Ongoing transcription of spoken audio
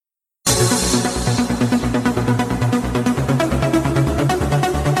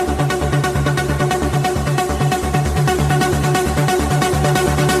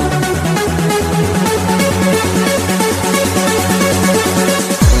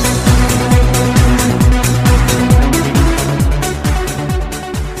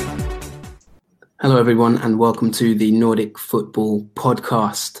everyone, and welcome to the Nordic Football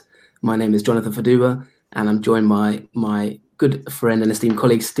Podcast. My name is Jonathan Faduba, and I'm joined by my good friend and esteemed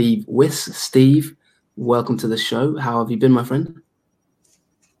colleague, Steve Wiss. Steve, welcome to the show. How have you been, my friend?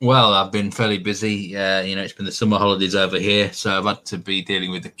 Well, I've been fairly busy. It's been the summer holidays over here, so I've had to be dealing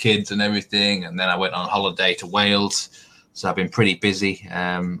with the kids and everything. And then I went on holiday to Wales, so I've been pretty busy,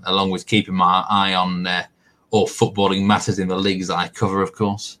 along with keeping my eye on all footballing matters in the leagues that I cover, of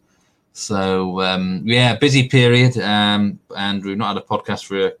course. So, busy period, and we've not had a podcast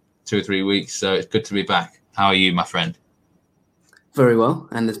for 2 or 3 weeks, so it's good to be back. How are you, my friend? Very well,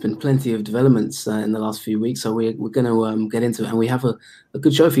 and there's been plenty of developments in the last few weeks, so we're going to get into it. And we have a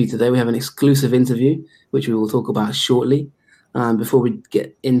good show for you today. We have an exclusive interview, which we will talk about shortly. Before we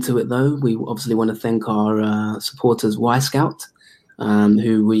get into it, though, we obviously want to thank our supporters, Wyscout,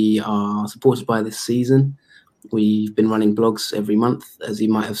 who we are supported by this season. We've been running blogs every month, as you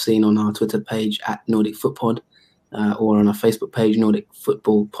might have seen on our Twitter page at Nordic Footpod, or on our Facebook page, Nordic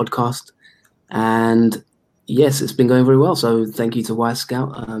Football Podcast. And yes, it's been going very well. So thank you to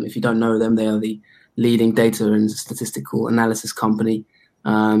Wyscout. If you don't know them, they are the leading data and statistical analysis company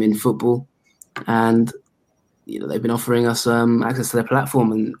in football. And they've been offering us access to their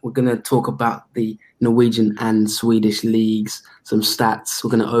platform. And we're going to talk about the Norwegian and Swedish leagues, some stats. We're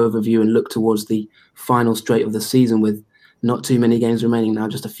going to overview and look towards the final straight of the season with not too many games remaining now,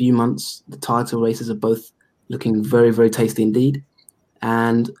 just a few months. The title races are both looking very, very tasty indeed.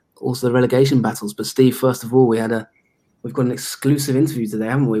 And also the relegation battles. But Steve, first of all, we've got an exclusive interview today,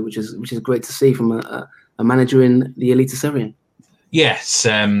 haven't we? Which is great to see from a manager in the Eliteserien. Yes,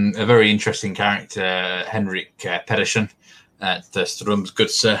 a very interesting character, Henrik Pedersen at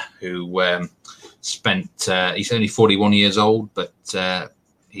Strømsgodset, who he's only 41 years old, but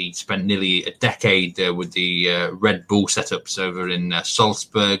he spent nearly a decade with the Red Bull setups over in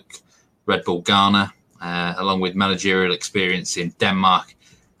Salzburg, Red Bull Ghana, along with managerial experience in Denmark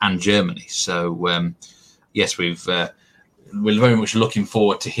and Germany. So, yes, we're very much looking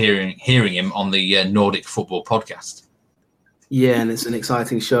forward to hearing him on the Nordic Football Podcast. Yeah, and it's an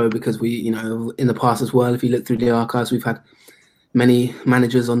exciting show because we, in the past as well, if you look through the archives, we've had many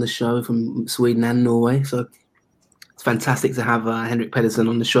managers on the show from Sweden and Norway. So it's fantastic to have Henrik Pedersen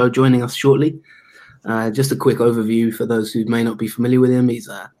on the show joining us shortly. Just a quick overview for those who may not be familiar with him. He's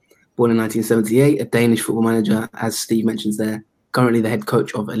born in 1978, a Danish football manager, as Steve mentions there, currently the head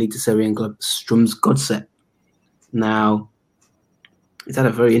coach of Eliteserien club Strømsgodset. Now, he's had a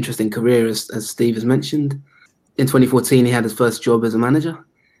very interesting career, as Steve has mentioned. In 2014, he had his first job as a manager.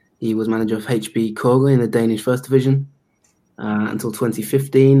 He was manager of HB Køge in the Danish First Division until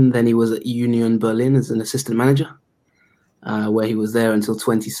 2015. Then he was at Union Berlin as an assistant manager, where he was there until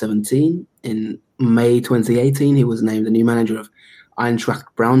 2017. In May 2018, he was named the new manager of Eintracht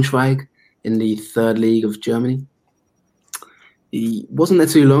Braunschweig in the third league of Germany. He wasn't there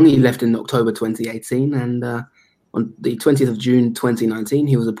too long. He left in October 2018, and on the 20th of June 2019,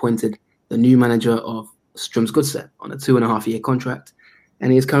 he was appointed the new manager of Strømsgodset on a 2.5-year contract,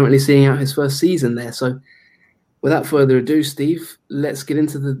 and he is currently seeing out his first season there. So without further ado, Steve, let's get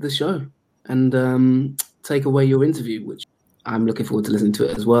into the show and take away your interview, which I'm looking forward to listening to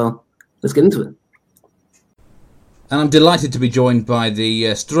it as well. Let's get into it. And I'm delighted to be joined by the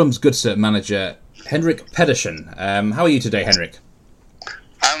Strømsgodset manager, Henrik Pedersen. How are you today, Henrik?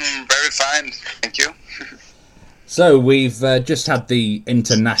 I'm very fine, thank you. So we've just had the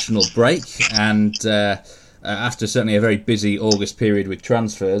international break, and after certainly a very busy August period with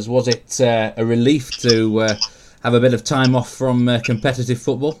transfers, was it a relief to have a bit of time off from competitive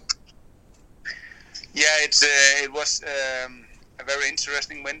football? Yeah, it was a very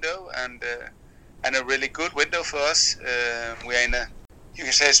interesting window and a really good window for us. We're in a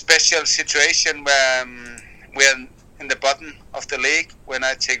special situation where we're in the bottom of the league when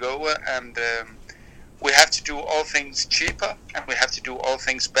I take over, and we have to do all things cheaper and we have to do all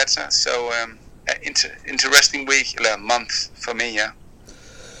things better. So interesting month for me, yeah.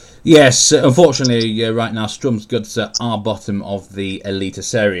 Yes, unfortunately, right now Strømsgodset are bottom of the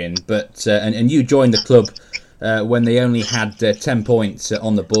Eliteserien, but and you joined the club when they only had 10 points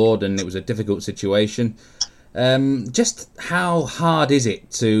on the board, and it was a difficult situation. Just how hard is it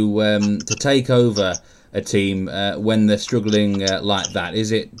to take over a team when they're struggling like that?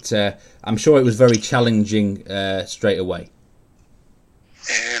 Is it? I'm sure it was very challenging straight away.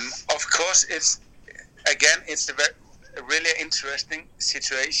 Of course, it's a really interesting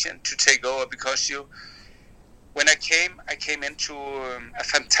situation to take over because when I came into a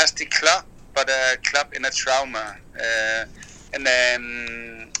fantastic club, but a club in a trauma, and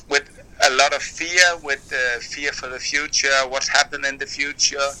then with a lot of fear, with fear for the future, what happened in the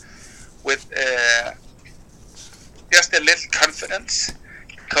future, with just a little confidence,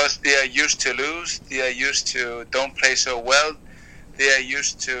 because they are used to lose, they are used to don't play so well, they are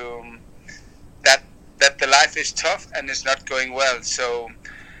used to that the life is tough and it's not going well. So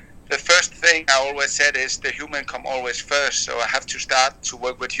the first thing I always said is the human come always first. So I have to start to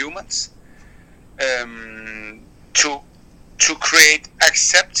work with humans to create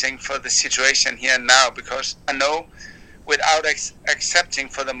accepting for the situation here and now, because I know without accepting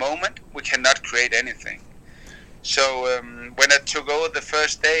for the moment we cannot create anything. So when I took over the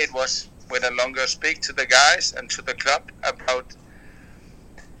first day, it was with a longer speak to the guys and to the club about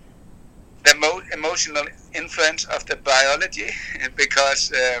the emotional influence of the biology,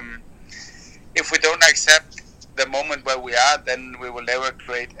 because if we don't accept the moment where we are, then we will never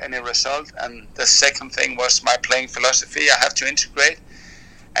create any result. And the second thing was my playing philosophy. I have to integrate,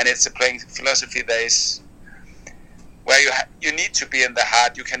 and it's a playing philosophy that is where you need to be in the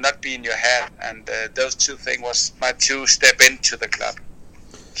heart. You cannot be in your head, and those two things was my 2 step into the club.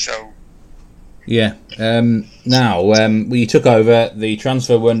 So. Yeah. Now, when you took over, the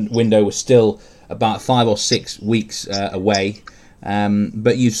transfer window was still about 5 or 6 weeks away,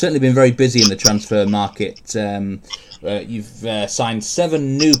 but you've certainly been very busy in the transfer market. You've signed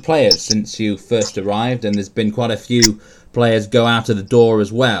 7 new players since you first arrived, and there's been quite a few players go out of the door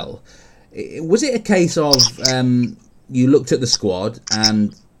as well. Was it a case of you looked at the squad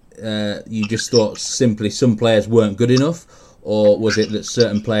and you just thought simply some players weren't good enough? Or was it that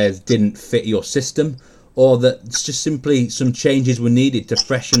certain players didn't fit your system, or that just simply some changes were needed to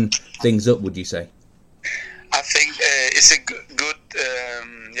freshen things up, would you say? I think it's a good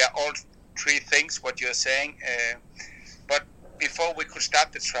all 3 things, what you're saying. But before we could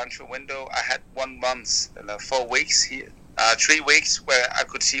start the transfer window, I had 1 month, 4 weeks here, 3 weeks where I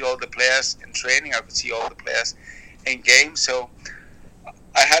could see all the players in training, I could see all the players in game. So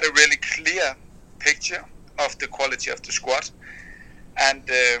I had a really clear picture of the quality of the squad, and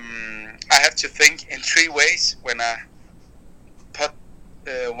I have to think in 3 ways when I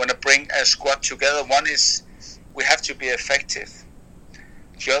bring a squad together. One is we have to be effective.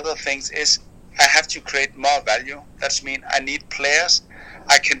 The other things is I have to create more value. That means I need players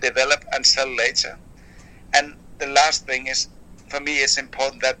I can develop and sell later. And the last thing is, for me, it's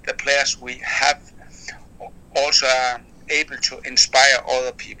important that the players we have also are able to inspire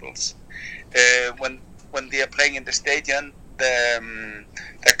other peoples. When they are playing in the stadium, the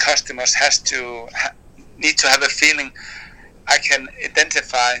customers need to have a feeling I can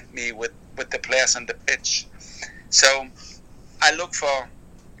identify me with the players on the pitch. So I look for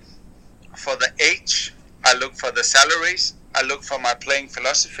the age, I look for the salaries, I look for my playing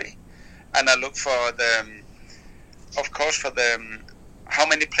philosophy, and I look for how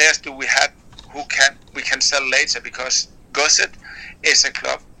many players do we have we can sell later, because Gosset is a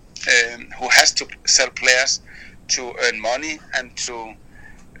club who has to sell players to earn money, and for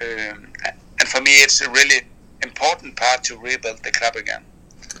me it's a really important part to rebuild the club again.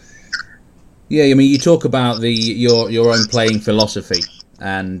 Yeah, I mean, you talk about your own playing philosophy,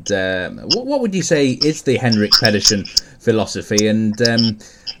 and what would you say is the Henrik Pedersen philosophy? And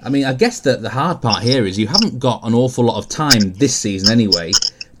I mean, I guess that the hard part here is you haven't got an awful lot of time this season anyway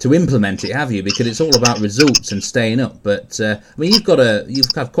to implement it, have you? Because it's all about results and staying up. But I mean,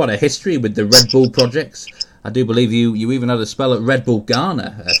 you've had quite a history with the Red Bull projects. I do believe you even had a spell at Red Bull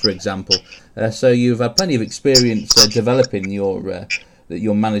Ghana, for example. So you've had plenty of experience developing your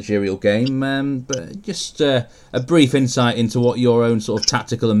managerial game. But just a brief insight into what your own sort of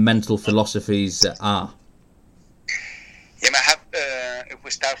tactical and mental philosophies are. Yeah, I have. If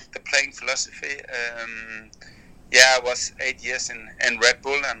we start with the playing philosophy. I was 8 years in Red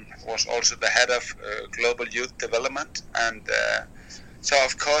Bull, and was also the head of global youth development. And so,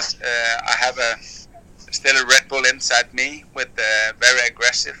 of course, I have still a Red Bull inside me, with very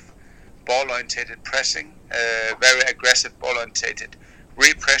aggressive ball-orientated pressing, very aggressive ball-orientated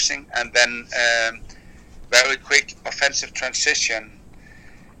repressing, and then very quick offensive transition.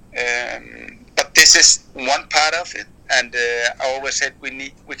 But this is one part of it. And I always said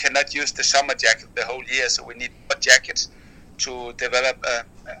we cannot use the summer jacket the whole year, so we need more jackets to develop a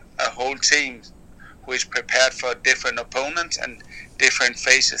whole team who is prepared for different opponents and different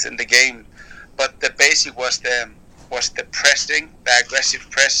phases in the game. But the basic was the pressing, the aggressive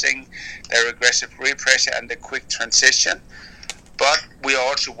pressing, the aggressive repressure, and the quick transition. But we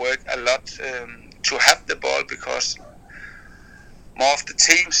also work a lot to have the ball, because more of the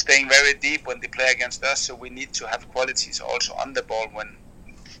team staying very deep when they play against us, so we need to have qualities also on the ball when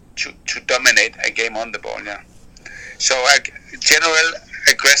to dominate a game on the ball. Yeah. So a general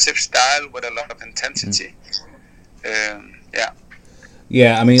aggressive style with a lot of intensity.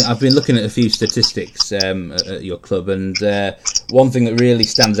 Yeah, I mean, I've been looking at a few statistics at your club, and one thing that really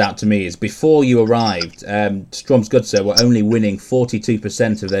stands out to me is before you arrived, Strømsgodset were only winning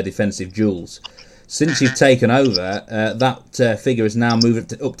 42% of their defensive duels. Since you've taken over, that figure has now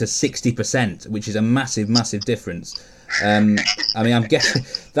moved up to 60%, which is a massive, massive difference. I mean, I'm guessing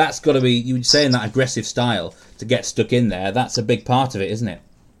that's got to be, you were saying that aggressive style to get stuck in there, that's a big part of it, isn't it?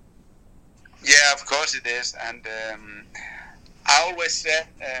 Yeah, of course it is. And I always said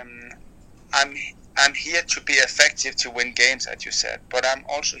I'm here to be effective to win games, as you said, but I'm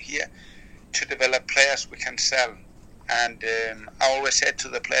also here to develop players we can sell. And I always said to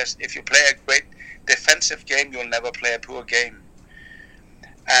the players, if you play a great defensive game, you'll never play a poor game.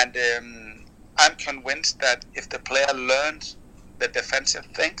 And I'm convinced that if the player learns the defensive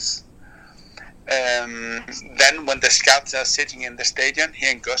things, then when the scouts are sitting in the stadium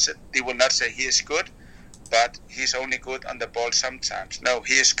here in Godset, they will not say he is good, but he's only good on the ball sometimes. No,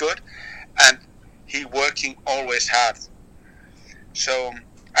 he is good, and he working always hard. So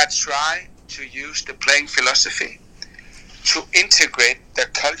I try to use the playing philosophy to integrate the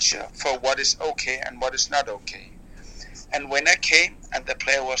culture for what is okay and what is not okay. And when I came and the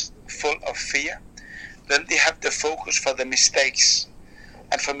player was full of fear, then they have the focus for the mistakes.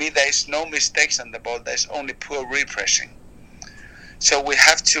 And for me, there is no mistakes on the ball. There's only poor repressing. So we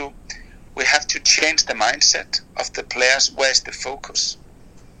have to change the mindset of the players. Where's the focus?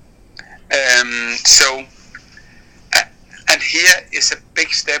 And here is a big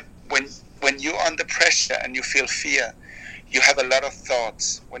step. When you're under pressure and you feel fear, you have a lot of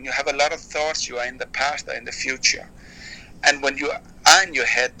thoughts. When you have a lot of thoughts, you are in the past or in the future. And when you are in your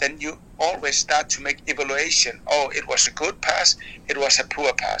head, then you always start to make evaluation. Oh, it was a good pass, it was a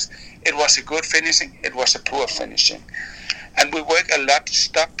poor pass. It was a good finishing, it was a poor finishing. And we work a lot to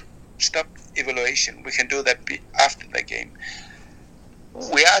stop evaluation. We can do that after the game.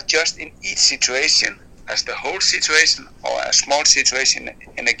 We are just in each situation, as the whole situation or a small situation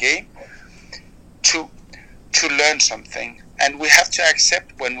in a game, to learn something. And we have to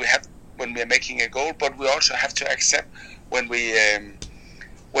accept when we are making a goal, but we also have to accept when we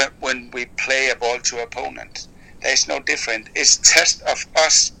play a ball to opponent. There is no different. It's test of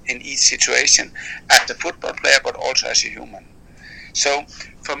us in each situation as a football player, but also as a human. So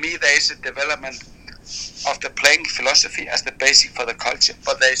for me, there is a development of the playing philosophy as the basic for the culture,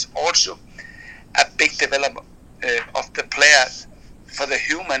 but there is also a big development of the player for the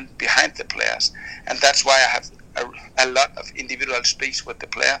human behind the players. And that's why I have a lot of individual speaks with the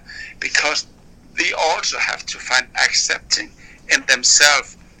player, because they also have to find accepting in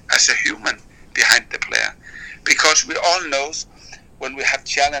themselves as a human behind the player. Because we all know when we have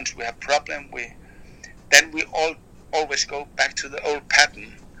challenge, we have problem, then we always go back to the old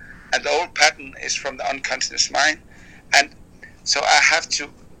pattern. And the old pattern is from the unconscious mind. And so I have to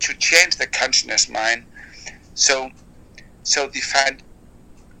change the conscious mind. So they find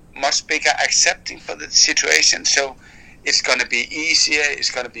much bigger accepting for the situation. So it's going to be easier,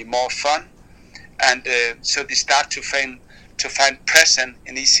 it's going to be more fun. And so they start to find present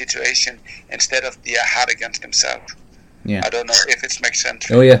in each situation instead of they are hard against themselves. Yeah. I don't know if it makes sense.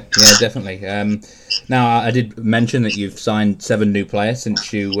 Oh yeah, definitely. Now I did mention that you've signed 7 new players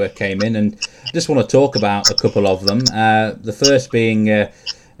since you came in, and I just want to talk about a couple of them. The first being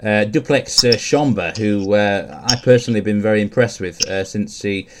Duplex Schomba, who I personally have been very impressed with since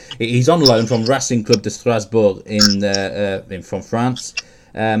he's on loan from Racing Club de Strasbourg from France.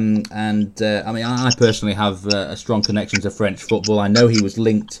 I mean, I personally have a strong connection to French football. I know he was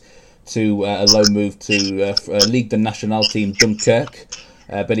linked to a loan move to Ligue de Nationale team Dunkirk,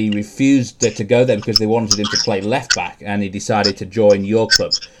 but he refused to go there because they wanted him to play left back, and he decided to join your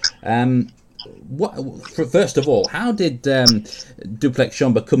club. First of all, how did Duplex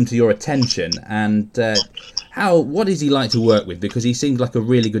Schomba come to your attention, and what is he like to work with? Because he seems like a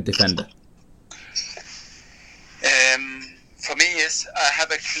really good defender. For me, I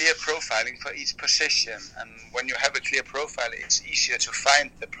have a clear profiling for each position, and when you have a clear profile, it's easier to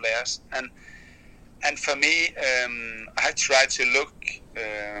find the players. And for me, I try to look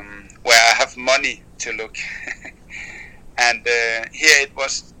where I have money to look. And here it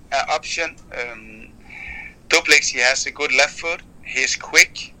was an option. Duplex, he has a good left foot. He is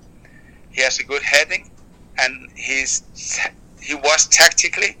quick. He has a good heading, and he was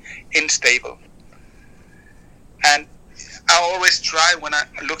tactically unstable. And I always try when I'm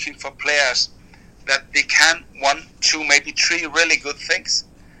looking for players that they can 1, 2, maybe 3 really good things,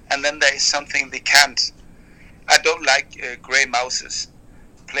 and then there is something they can't. I don't like grey mouses,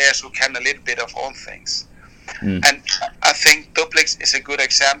 players who can a little bit of all things. And I think Duplex is a good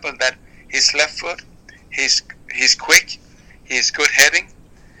example that his left foot, he's quick, He's good heading,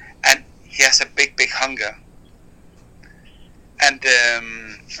 and he has a big hunger. And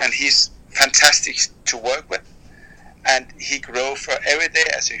he's fantastic to work with, and he grows for every day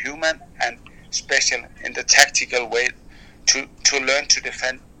as a human, and special in the tactical way to learn to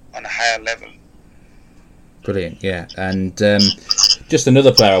defend on a higher level. Brilliant, yeah. And just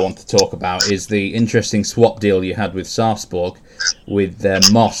another player I want to talk about is the interesting swap deal you had with Sarpsborg with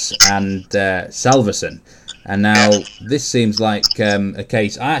Moss and Salverson. And now this seems like a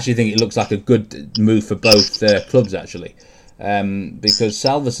case. I actually think it looks like a good move for both clubs, actually, because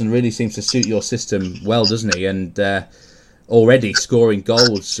Salverson really seems to suit your system well, doesn't he? And already scoring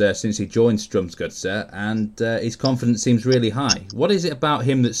goals since he joined Strømsgodset, and his confidence seems really high. What is it about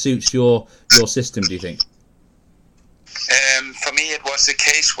him that suits your system, do you think? For me, it was the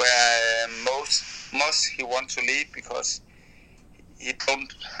case where Moss he wanted to leave because he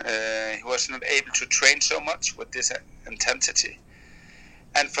was not able to train so much with this intensity.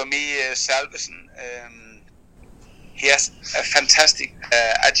 And for me, Salverson, he has a fantastic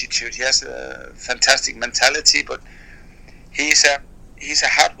attitude. He has a fantastic mentality, but he's a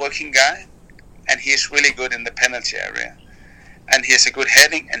hard-working guy, and he is really good in the penalty area. And he has a good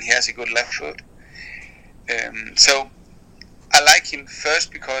heading, and he has a good left foot. So I like him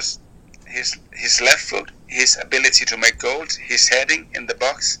first because his left foot, his ability to make goals, his heading in the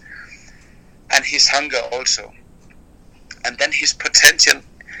box, and his hunger also. And then his potential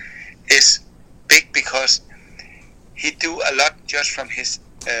is big because he do a lot just from his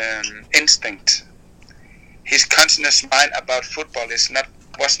instinct. His conscious mind about football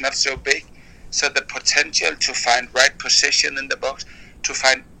was not so big, so the potential to find right position in the box, to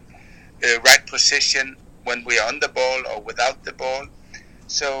find right position when we are on the ball or without the ball.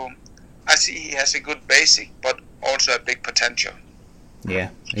 So I see he has a good basic, but also a big potential. Yeah,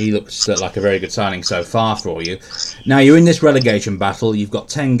 he looks like a very good signing so far for you. Now you're in this relegation battle. You've got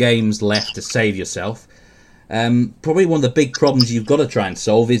 10 games left to save yourself. Probably one of the big problems you've got to try and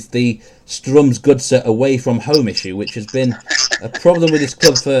solve is the Strømsgodset away from home issue, which has been a problem with this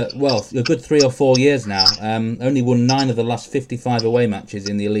club for, well, a good 3 or 4 years now. Only won 9 of the last 55 away matches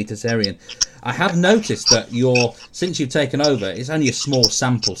in the Eliteserien. I have noticed that since you've taken over, it's only a small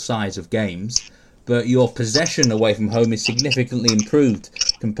sample size of games, but your possession away from home is significantly improved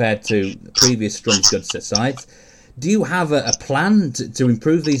compared to previous Strømsgodset sides. Do you have a plan to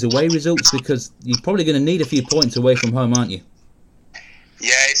improve these away results? Because you're probably going to need a few points away from home, aren't you?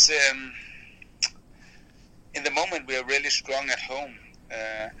 Yeah, it's in the moment we are really strong at home,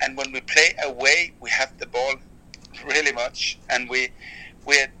 and when we play away, we have the ball really much, and we're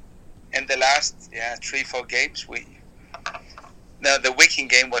in the last 3-4 games. The Viking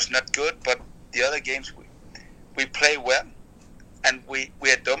game was not good, but the other games we play well, and we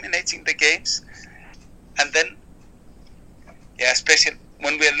are dominating the games, and then. Yeah, especially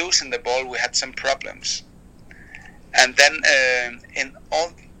when we are losing the ball, we had some problems. And then in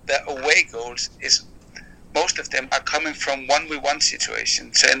all the away goals, most of them are coming from 1v1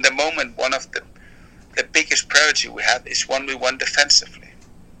 situation. So in the moment, one of the biggest priority we have is 1v1 defensively.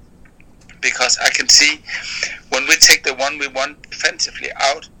 Because I can see when we take the 1v1 defensively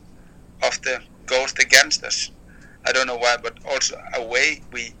out of the goals against us, I don't know why, but also away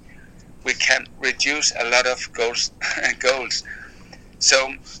we can reduce a lot of goals.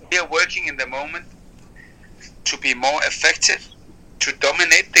 So we are working in the moment to be more effective, to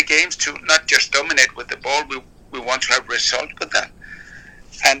dominate the games, to not just dominate with the ball. We want to have result with that.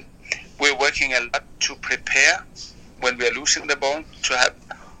 And we're working a lot to prepare when we are losing the ball, to have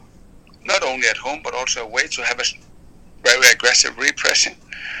not only at home but also away, to have a very aggressive repression.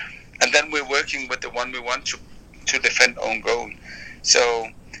 And then we're working with the 1v1 to defend own goal. So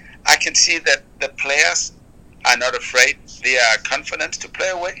I can see that the players are not afraid. They are confident to play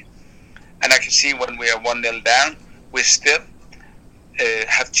away. And I can see when we are 1-0 down, we still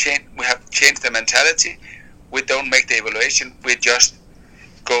have changed the mentality. We don't make the evaluation. We just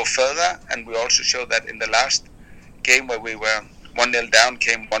go further. And we also show that in the last game where we were 1-0 down,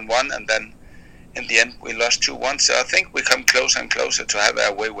 came 1-1, and then in the end we lost 2-1. So I think we come closer and closer to have a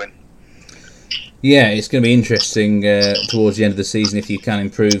away win. Yeah, it's going to be interesting towards the end of the season if you can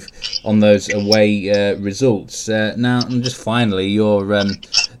improve on those away results. Now, and just finally,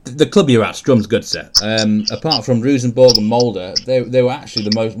 the club you're at, Strømsgodset. Apart from Rosenborg and Molde, they were actually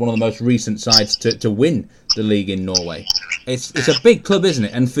one of the most recent sides to win the league in Norway. It's a big club, isn't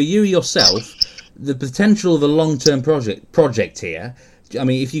it? And for you yourself, the potential of a long-term project here. I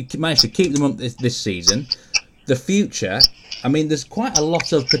mean, if you manage to keep them up this season, the future. I mean, there's quite a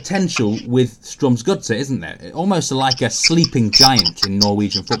lot of potential with Strømsgodset, isn't there? Almost like a sleeping giant in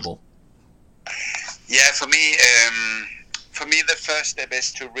Norwegian football. Yeah, for for me, the first step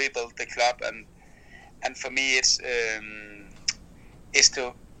is to rebuild the club, and for me, it's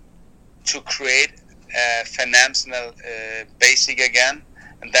to create a financial basic again,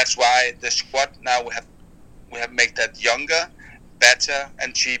 and that's why the squad now we have made that younger, better,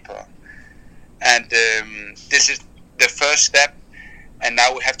 and cheaper, and this is the first step. And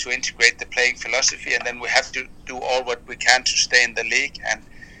now we have to integrate the playing philosophy, and then we have to do all what we can to stay in the league. And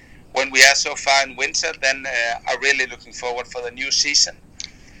when we are so far in winter, then I'm really looking forward for the new season.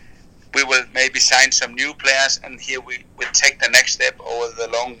 We will maybe sign some new players, and here we will take the next step over the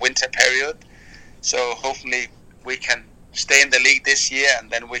long winter period. So hopefully we can stay in the league this year,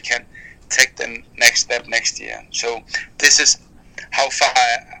 and then we can take the next step next year. So this is how far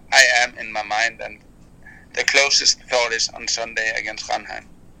I am in my mind, and the closest thought is on Sunday against Ranheim.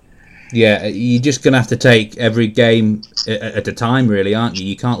 Yeah, you're just going to have to take every game at a time, really, aren't you?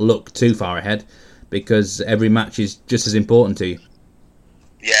 You can't look too far ahead because every match is just as important to you.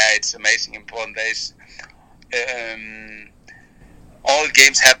 Yeah, it's amazing important days. All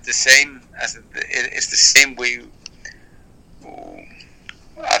games have the same. It's the same.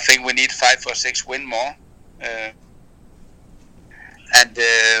 I think we need 5 or 6 win more. And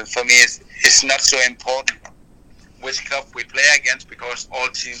for me, it's not so important which club we play against, because all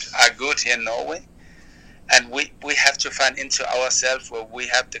teams are good here in Norway, and we have to find into ourselves where we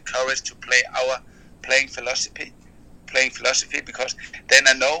have the courage to play our playing philosophy, because then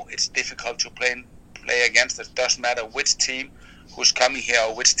I know it's difficult to play against. It doesn't matter which team who's coming here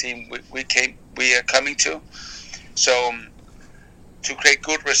or which team we are coming to. So to create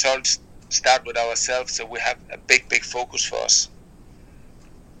good results, start with ourselves, so we have a big focus for us.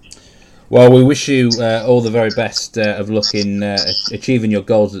 Well, we wish you all the very best of luck in achieving your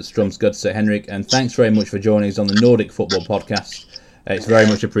goals at Strømsgodset, Henrik, and thanks very much for joining us on the Nordic Football Podcast. It's very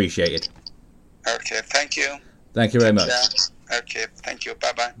much appreciated. Okay, thank you. Thank you very much. Yeah. Okay, thank you.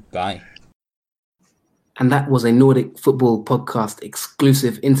 Bye-bye. Bye. And that was a Nordic Football Podcast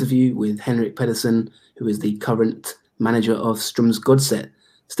exclusive interview with Henrik Pedersen, who is the current manager of Strømsgodset.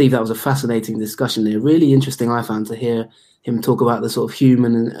 Steve, that was a fascinating discussion there. Really interesting, I found, to hear him talk about the sort of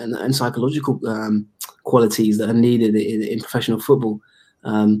human and psychological qualities that are needed in professional football.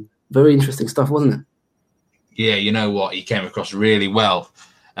 Very interesting stuff, wasn't it? Yeah, you know what? He came across really well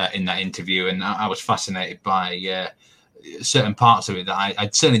in that interview, and I was fascinated by certain parts of it that I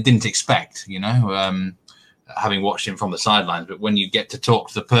certainly didn't expect, having watched him from the sidelines. But when you get to talk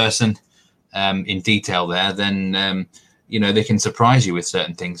to the person in detail there, then, they can surprise you with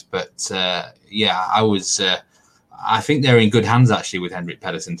certain things. But, I think they're in good hands, actually, with Henrik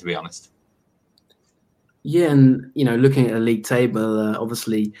Pedersen, to be honest. Yeah, and, looking at the league table,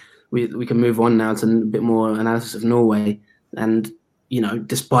 obviously we can move on now to a bit more analysis of Norway. And,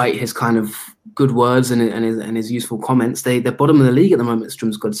 despite his kind of good words and his useful comments, they're bottom of the league at the moment,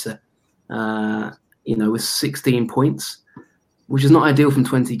 Strømsgodset, with 16 points, which is not ideal from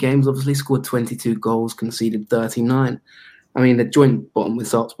 20 games, obviously. Scored 22 goals, conceded 39. I mean, the joint bottom with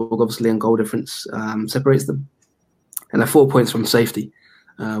Sarpsborg, obviously, and goal difference separates them. And they're 4 points from safety,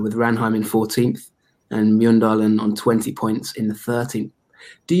 with Ranheim in 14th and Mjøndalen on 20 points in the 13th.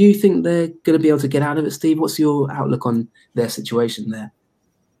 Do you think they're going to be able to get out of it, Steve? What's your outlook on their situation there?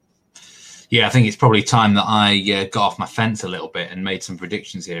 Yeah, I think it's probably time that I got off my fence a little bit and made some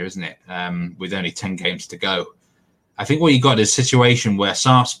predictions here, isn't it? With only 10 games to go. I think what you got is a situation where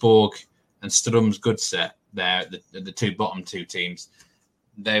Sarpsborg and Strømsgodset, they're the bottom two teams,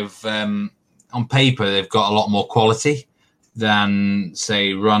 they've... on paper, they've got a lot more quality than,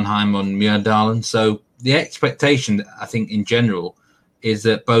 say, Ranheim and Mjøndalen. So the expectation, I think, in general, is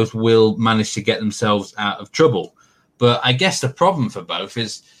that both will manage to get themselves out of trouble. But I guess the problem for both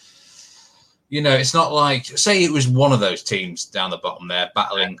is, it's not like, say it was one of those teams down the bottom there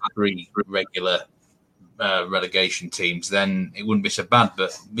battling 3 regular relegation teams, then it wouldn't be so bad.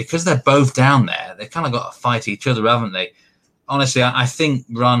 But because they're both down there, they've kind of got to fight each other, haven't they? Honestly, I think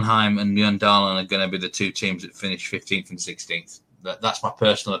Ranheim and Mjøndalen are going to be the 2 teams that finish 15th and 16th. That's my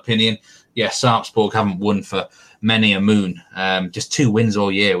personal opinion. Yeah, Sarpsborg haven't won for many a moon. Just 2 wins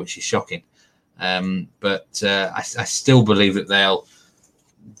all year, which is shocking. But I still believe that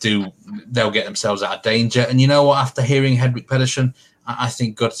they'll get themselves out of danger. And you know what? After hearing Henrik Pedersen, I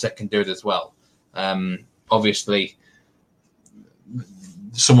think Godset can do it as well. Obviously,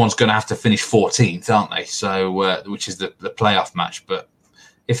 someone's going to have to finish 14th, aren't they? So, which is the playoff match. But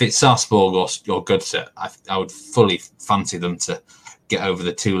if it's Sarpsborg or Godset, I would fully fancy them to get over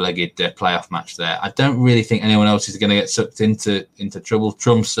the 2-legged playoff match there. I don't really think anyone else is going to get sucked into trouble.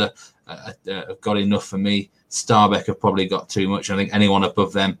 Tromsø have got enough for me. Stabæk have probably got too much. I think anyone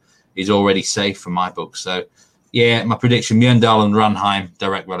above them is already safe for my book. So, Yeah, my prediction: Mjøndalen, Ranheim,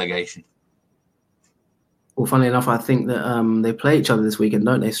 direct relegation. Well, funnily enough, I think that they play each other this weekend,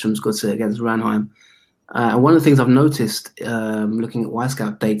 don't they? Strømsgodset against Ranheim. And one of the things I've noticed looking at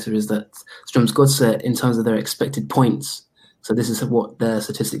Wyscout data is that Strømsgodset, in terms of their expected points, so this is what their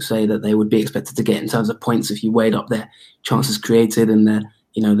statistics say that they would be expected to get in terms of points if you weighed up their chances created and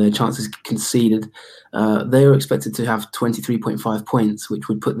their chances conceded. They are expected to have 23.5 points, which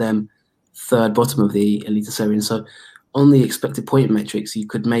would put them third bottom of the Eliteserien. So on the expected point metrics, you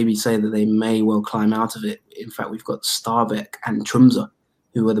could maybe say that they may well climb out of it. In fact, we've got Stabæk and Tromsø,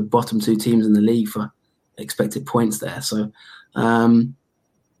 who are the bottom two teams in the league for expected points there. So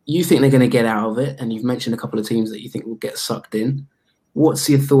you think they're going to get out of it, and you've mentioned a couple of teams that you think will get sucked in. What's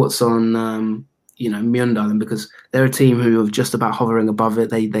your thoughts on Mjøndalen, because they're a team who are just about hovering above it.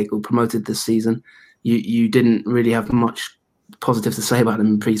 They got promoted this season. You didn't really have much positive to say about them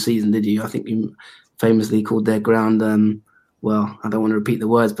in pre-season, did you? I think you famously called their ground, well, I don't want to repeat the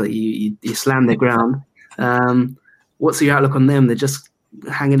words, but you slammed their ground. What's your outlook on them? They're just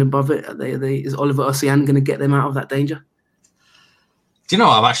hanging above it. Is Oliver Ossian going to get them out of that danger? Do you know,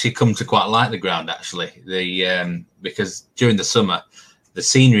 I've actually come to quite like the ground, actually. Because during the summer, the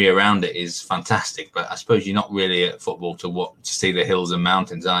scenery around it is fantastic, but I suppose you're not really at football to see the hills and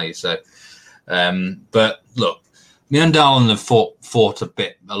mountains, are you? So, but look, Mjøndalen have fought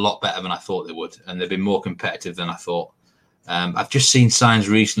a lot better than I thought they would, and they've been more competitive than I thought. I've just seen signs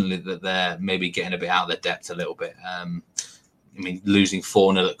recently that they're maybe getting a bit out of their depth a little bit. Losing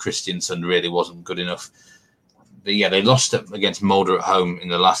 4-0 at Kristiansand really wasn't good enough. But yeah, they lost against Molde at home in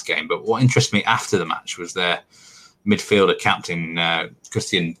the last game. But what interested me after the match was their midfielder captain,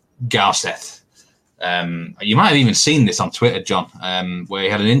 Christian Gauseth. You might have even seen this on Twitter, John, where he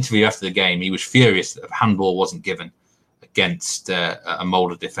had an interview after the game. He was furious that a handball wasn't given against a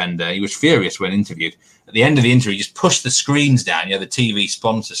Molde defender. He was furious when interviewed. At the end of the interview, he just pushed the screens down, the TV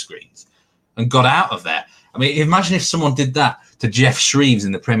sponsor screens, and got out of there. Imagine if someone did that to Jeff Shreves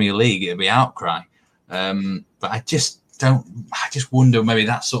in the Premier League, it'd be outcry. But I just wonder, maybe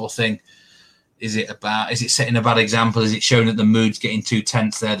that sort of thing. Is it setting a bad example? Is it showing that the mood's getting too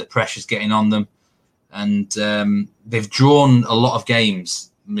tense there, the pressure's getting on them? And they've drawn a lot of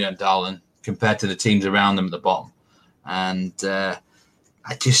games, Mjøndalen, compared to the teams around them at the bottom. And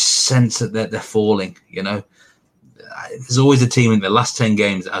I just sense that they're falling, There's always a team in the last 10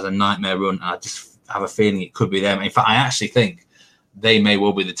 games that has a nightmare run. And I just have a feeling it could be them. In fact, I actually think they may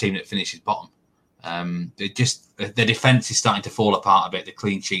well be the team that finishes bottom. Their defence is starting to fall apart a bit. The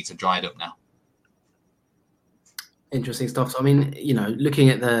clean sheets are dried up now. Interesting stuff. So, looking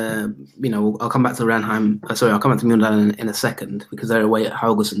at I'll come back to Ranheim. I'll come back to Mjøndalen in a second because they're away at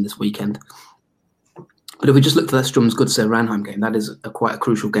Haugesund this weekend. But if we just look to that Strømsgodset Ranheim game, that is quite a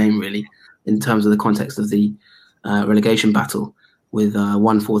crucial game, really, in terms of the context of the relegation battle with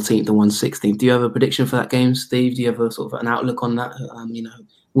 1/14 and 1/16. Do you have a prediction for that game, Steve? Do you have a sort of an outlook on that?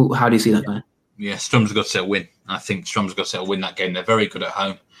 How do you see that going? Yeah, Strømsgodset win. I think Strømsgodset will win that game. They're very good at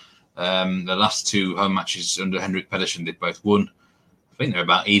home. The last two home matches under Henrik Pedersen, they both won. I think they're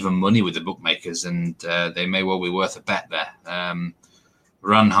about even money with the bookmakers, and they may well be worth a bet there.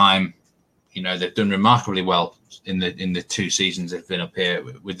 Ranheim, they've done remarkably well in the 2 seasons they've been up here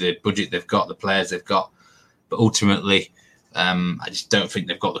with the budget they've got, the players they've got. But ultimately, I just don't think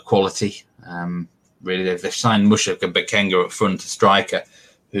they've got the quality. Really, they've signed Mushak and Bekenga up front, a striker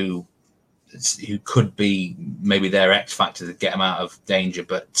who could be maybe their X factor to get them out of danger.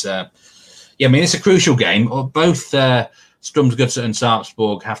 But it's a crucial game. Both Strømsgodset and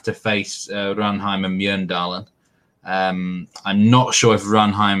Sarpsborg have to face Ranheim and Mjøndalen. I'm not sure if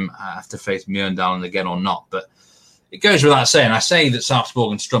Ranheim have to face Mjøndalen again or not, but it goes without saying. I say that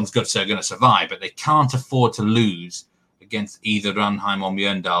Sarpsborg and Strømsgodset are going to survive, but they can't afford to lose against either Ranheim or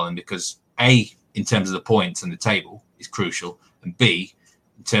Mjøndalen because A, in terms of the points and the table, is crucial, and B,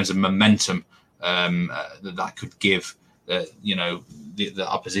 in terms of momentum that could give the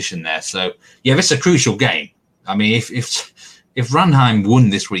opposition there. So it's a crucial game. If Ranheim won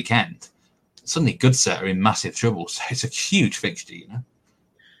this weekend, suddenly Godset are in massive trouble. So it's a huge fixture,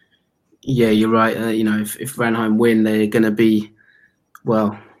 Yeah, you're right. If Ranheim win, they're going to be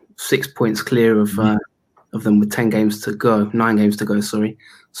 6 points clear of them with 9 games to go. Sorry.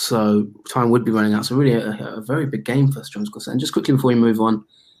 So time would be running out. So really a very big game for Strømsgodset. And just quickly before we move on,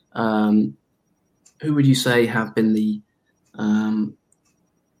 who would you say have been the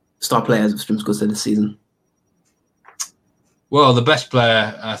star players of Strømsgodset this season? Well, the best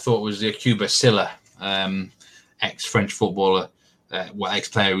player I thought was Kuba Silla, ex-French footballer,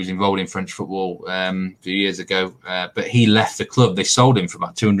 ex-player who was involved in French football a few years ago. But he left the club. They sold him for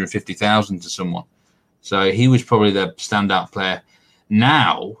about 250,000 to someone. So he was probably the standout player.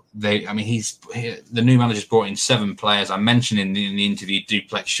 Now, the new manager's brought in 7 players. I mentioned in the interview,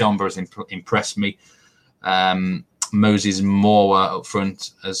 Duplex Schomburg has impressed me. Moses Moore up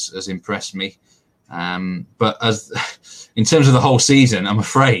front has impressed me. But as in terms of the whole season, I'm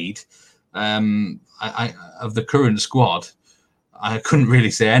afraid I of the current squad, I couldn't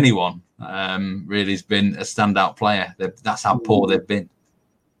really say anyone really has been a standout player. That's how poor they've been.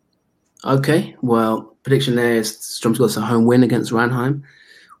 Okay, well, prediction there is Strømsgodset a home win against Ranheim.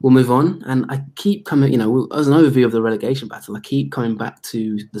 We'll move on, and I keep coming, as an overview of the relegation battle, I keep coming back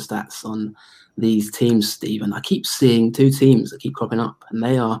to the stats on these teams, Steve, and I keep seeing 2 teams that keep cropping up, and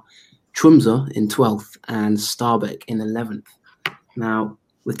they are Tromsø in 12th and Stabæk in 11th. Now,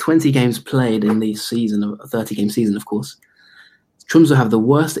 with 20 games played in the season, a 30-game season, of course, Tromsø have the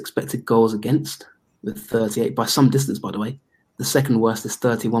worst expected goals against, with 38, by some distance, by the way. The second worst is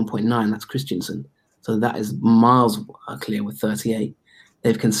 31.9, that's Christiansen. So that is miles clear with 38.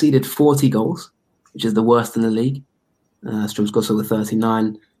 They've conceded 40 goals, which is the worst in the league. Strømsgodset with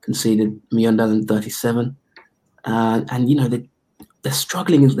 39, conceded Mjøndalen 37. And, they're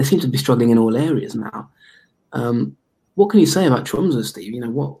struggling. They seem to be struggling in all areas now. What can you say about Tromsø, Steve?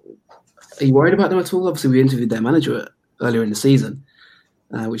 What are you worried about them at all? Obviously, we interviewed their manager earlier in the season,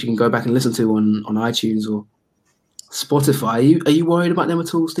 which you can go back and listen to on iTunes or Spotify. Are you worried about them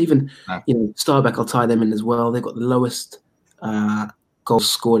at all, Stephen? No. Stabæk, I'll tie them in as well. They've got the lowest goals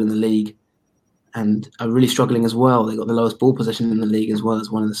scored in the league and are really struggling as well. They've got the lowest ball possession in the league as well as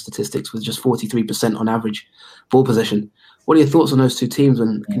one of the statistics, with just 43% on average ball possession. What are your thoughts on those 2 teams,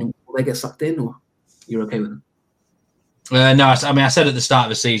 and will they get sucked in, or you're okay with them? No, I said at the start of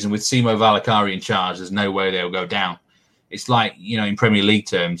the season, with Simo Valakari in charge, there's no way they'll go down. It's like, in Premier League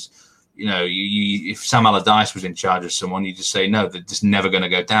terms, if Sam Allardyce was in charge of someone, you just say, no, they're just never going to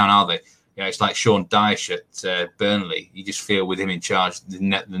go down, are they? It's like Sean Dyche at Burnley. You just feel with him in charge,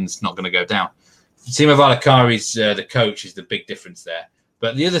 it's not going to go down. Simo Valakari's the coach is the big difference there.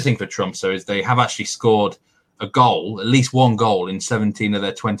 But the other thing for Tromsø is they have actually scored a goal, at least 1 goal in 17 of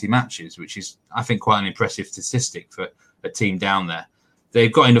their 20 matches, which is, I think, quite an impressive statistic for a team down there.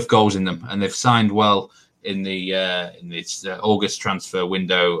 They've got enough goals in them, and they've signed well in this August transfer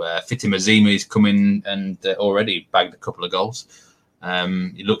window. Fitim Azimi is coming and already bagged a couple of goals.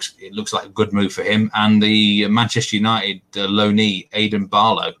 It looks like a good move for him. And the Manchester United loanee Aidan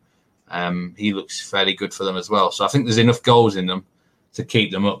Barlow, he looks fairly good for them as well. So I think there's enough goals in them to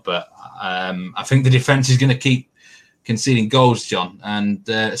keep them up, but I think the defence is going to keep conceding goals, John. And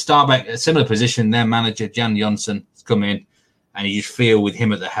Stabæk, a similar position, their manager, Jan Jonsson, has come in, and you just feel with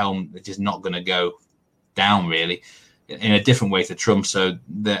him at the helm, they're just not going to go down, really, in a different way to Tromsø, so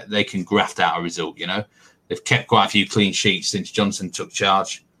they can graft out a result, They've kept quite a few clean sheets since Johnson took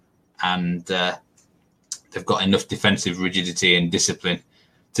charge, and they've got enough defensive rigidity and discipline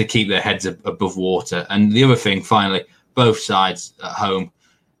to keep their heads above water. And the other thing, finally, both sides at home,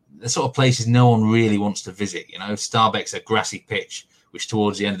 the sort of places no one really wants to visit. Stabæk's a grassy pitch, which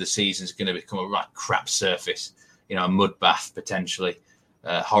towards the end of the season is going to become a right crap surface. A mud bath potentially,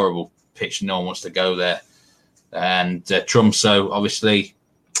 horrible pitch. No one wants to go there. And Tromsø, obviously,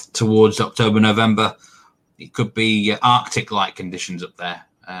 towards October, November, it could be Arctic-like conditions up there,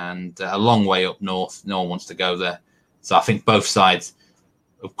 and a long way up north. No one wants to go there. So I think both sides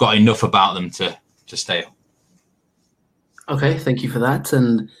have got enough about them to stay up. Okay, thank you for that.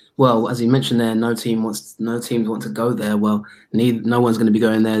 And well, as you mentioned there, no teams want to go there. Well, no one's going to be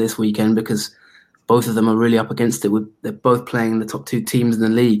going there this weekend because both of them are really up against it. They're both playing the top 2 teams in the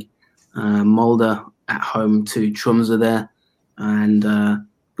league. Molde at home to Tromsø there, and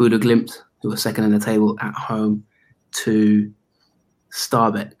Bodø Glimt, who are second in the table, at home to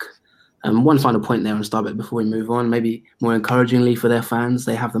Stabæk. One final point there on Stabæk before we move on, maybe more encouragingly for their fans,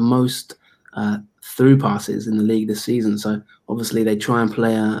 they have the most through passes in the league this season. So obviously they try and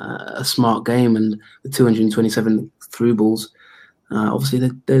play a smart game, and the 227 through balls, obviously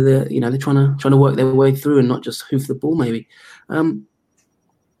they're trying to work their way through and not just hoof the ball. Maybe.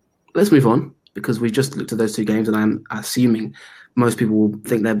 Let's move on, because we've just looked at those 2 games, and I'm assuming most people will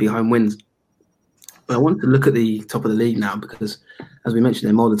think they'll be home wins. But I want to look at the top of the league now, because, as we mentioned,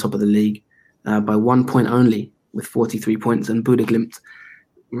 they're more the top of the league by 1 point only, with 43 points, and Bodø Glimt,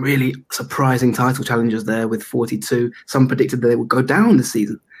 really surprising title challengers there with 42. Some predicted that they would go down this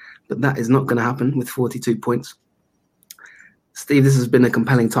season, but that is not going to happen with 42 points. Steve, this has been a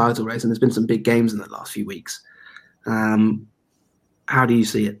compelling title race, and there's been some big games in the last few weeks. How do you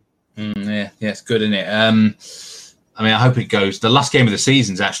see it? Yeah, it's good, isn't it? I hope it goes. The last game of the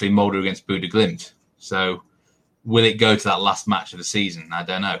season is actually Molde against Bodø Glimt. So will it go to that last match of the season? I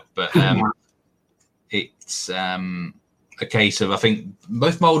don't know. But it's a case of, I think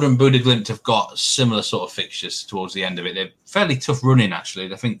both Molde and Bodø/Glimt have got similar sort of fixtures towards the end of it. They're fairly tough running,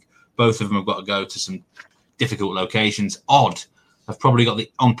 actually. I think both of them have got to go to some difficult locations. Odd have probably got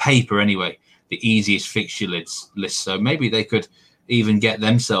on paper anyway, the easiest fixture list. So maybe they could even get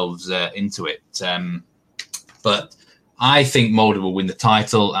themselves into it. But I think Molde will win the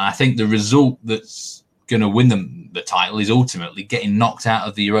title. And I think the result that's going to win them the title is ultimately getting knocked out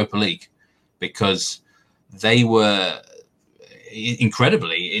of the Europa League, because they were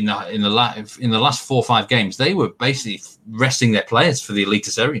incredibly in the last 4 or 5 games, they were basically resting their players for the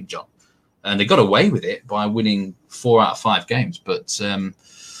Eliteserien, John, and they got away with it by winning 4 out of 5 games. But I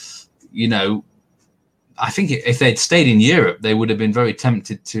think if they'd stayed in Europe, they would have been very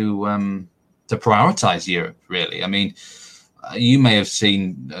tempted to prioritise Europe. Really, I mean, you may have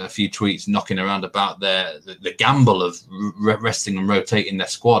seen a few tweets knocking around about the gamble of resting and rotating their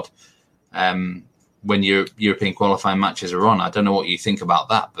squad when your European qualifying matches are on. I don't know what you think about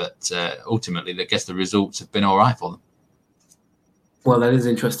that, but ultimately, I guess the results have been all right for them. Well, that is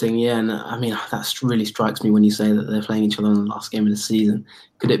interesting, yeah. And I mean, that really strikes me when you say that they're playing each other in the last game of the season.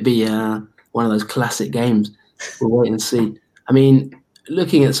 Could it be one of those classic games? We'll wait and see. I mean,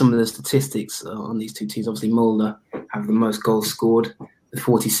 looking at some of the statistics on these two teams, obviously Molde have the most goals scored with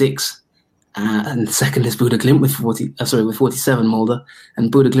 46. And second is Bodø/Glimt with 47 Molde,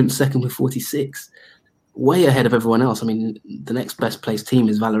 and Bodø/Glimt second with 46. Way ahead of everyone else. I mean, the next best placed team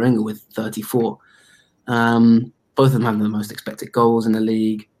is Vålerenga with 34. Both of them have the most expected goals in the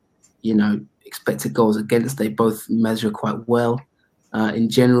league. Expected goals against, they both measure quite well in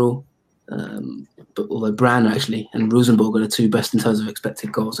general. But although Brann actually and Rosenborg are the 2 best in terms of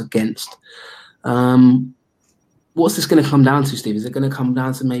expected goals against. What's this going to come down to, Steve? Is it going to come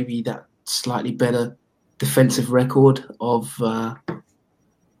down to maybe that slightly better defensive record of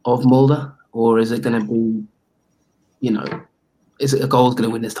Molde, or is it going to be, is it a goal going to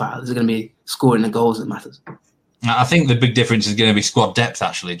win this title? Is it going to be scoring the goals that matters? I think the big difference is going to be squad depth,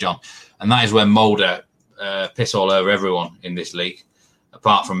 actually, John, and that is where Molde piss all over everyone in this league,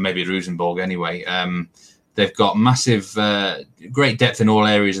 apart from maybe Rosenborg anyway. They've got massive, great depth in all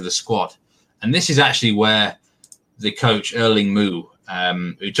areas of the squad, and this is actually where the coach Erling Moe,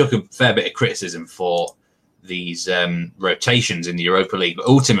 who took a fair bit of criticism for these rotations in the Europa League, but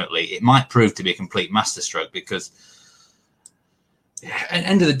ultimately it might prove to be a complete masterstroke, because at the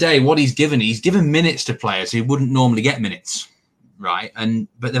end of the day, what he's given minutes to players who wouldn't normally get minutes, right?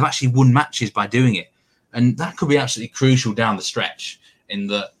 But they've actually won matches by doing it, and that could be absolutely crucial down the stretch.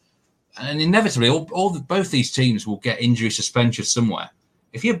 And inevitably, both these teams will get injury suspension somewhere.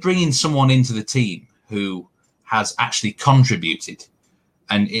 If you're bringing someone into the team who has actually contributed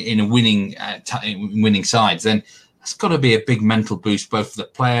and in a winning sides, then that's got to be a big mental boost both for the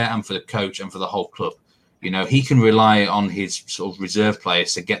player and for the coach and for the whole club. He can rely on his sort of reserve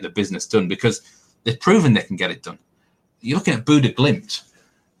players to get the business done, because they've proven they can get it done. You're looking at Bodø/Glimt.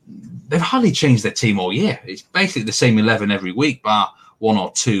 They've hardly changed their team all year. It's basically the same 11 every week, bar 1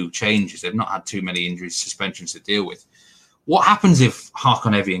 or 2 changes. They've not had too many injuries, suspensions to deal with. What happens if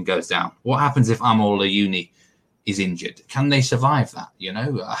Håkon Evjen goes down? What happens if Amol Ayuni is injured? Can they survive that?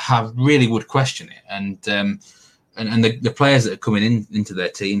 I really would question it. And the players that are coming into their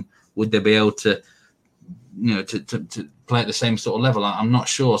team, would they be able to, to play at the same sort of level? I'm not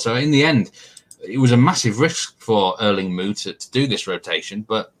sure. So in the end, it was a massive risk for Erling Moe to do this rotation.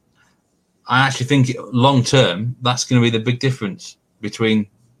 But I actually think long term, that's going to be the big difference between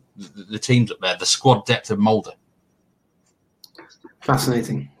the teams up there, the squad depth of Molde.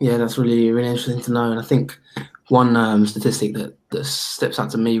 Fascinating. Yeah, that's really, really interesting to know. And I think one statistic that steps out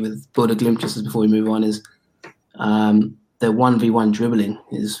to me with Bodø/Glimt, just as before we move on, is their 1v1 dribbling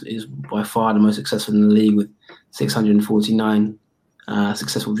is by far the most successful in the league, with 649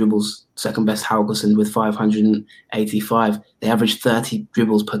 successful dribbles. Second best Haugesund with 585. They average 30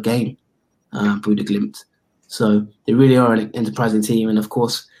 dribbles per game, Bodø/Glimt. So they really are an enterprising team. And of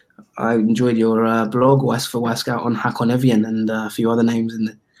course, I enjoyed your blog, West for Wyscout, on Håkon Evjen and a few other names in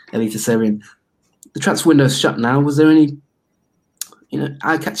the Eliteserien. The transfer window is shut now. Was there any,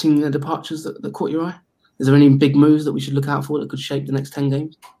 eye-catching departures that caught your eye? Is there any big moves that we should look out for that could shape the next 10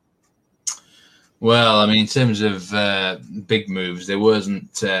 games? Well, I mean, in terms of big moves, there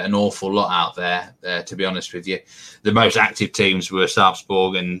wasn't an awful lot out there, to be honest with you. The most active teams were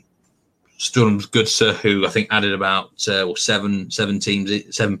Sarpsborg and Sturm Gudse, who I think added about 7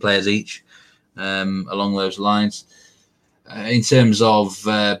 players each, along those lines. In terms of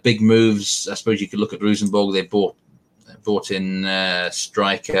big moves, I suppose you could look at Rosenborg. They brought in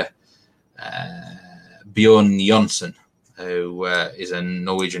striker Bjørn Johnsen, who is a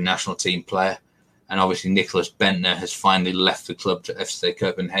Norwegian national team player. and obviously Nicholas Bentner has finally left the club to FC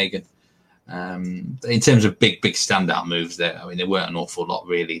Copenhagen. In terms of big standout moves there, I mean, there weren't an awful lot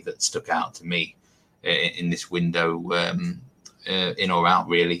really that stuck out to me in this window, in or out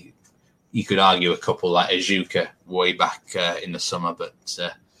really. You could argue a couple like Ejuka way back in the summer, but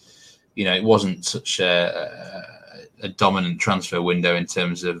it wasn't such a dominant transfer window in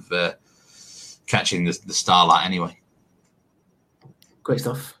terms of catching the starlight anyway. Great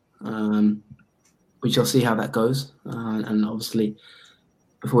stuff. We shall see how that goes. And obviously,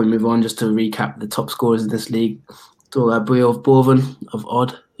 before we move on, just to recap the top scorers of this league, Brynjolf Borven of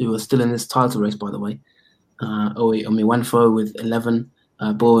Odd, who are still in this title race, by the way. Omi Wenfo with 11,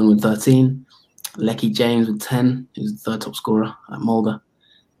 Borven with 13, Lecky James with 10, who's the third top scorer at Molde,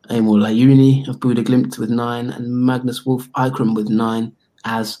 Emil Layuni of Buda Glimt with 9, and Magnus Wolf Eikram with 9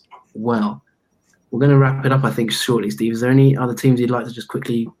 as well. We're going to wrap it up, I think, shortly, Steve. Is there any other teams you'd like to just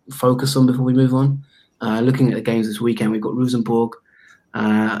quickly focus on before we move on? Looking at the games this weekend, we've got Rosenborg,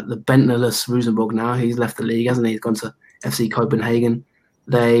 the Bentnerless Rosenborg now. He's left the league, hasn't he? He's gone to FC Copenhagen.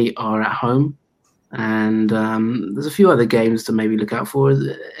 They are at home. And there's a few other games to maybe look out for.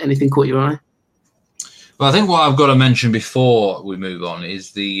 Anything caught your eye? Well, I think what I've got to mention before we move on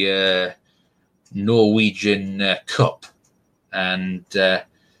is the Norwegian Cup. And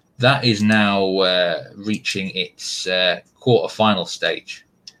that is now reaching its quarter-final stage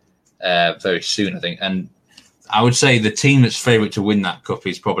very soon, I think. And I would say the team that's favourite to win that cup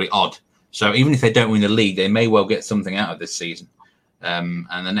is probably Odd. So even if they don't win the league, they may well get something out of this season. And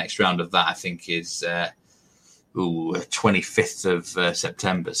the next round of that, I think, is 25th of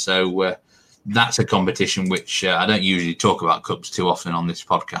September. So that's a competition which I don't usually talk about cups too often on this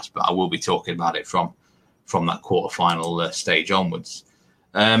podcast, but I will be talking about it from that quarter-final stage onwards.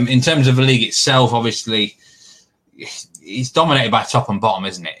 In terms of the league itself, obviously, it's dominated by top and bottom,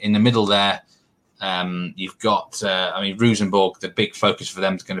 isn't it? In the middle there, you've got, Rosenborg, the big focus for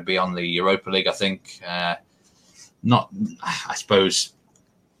them is going to be on the Europa League, I think. I suppose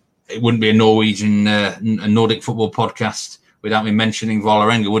it wouldn't be a Nordic football podcast without me mentioning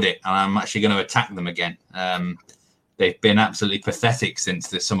Vålerenga, would it? And I'm actually going to attack them again. They've been absolutely pathetic since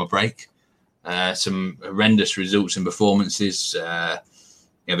the summer break. Some horrendous results and performances.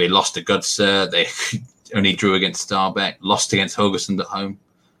 They lost to Godse. They only drew against Stabæk, lost against Haugesund at home,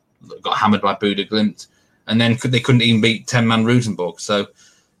 got hammered by Buda Glimt, and then they couldn't even beat 10-man Rosenborg. So,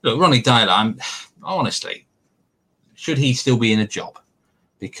 look, Ronny Deila, honestly, should he still be in a job?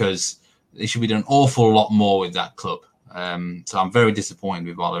 Because they should be doing an awful lot more with that club. So I'm very disappointed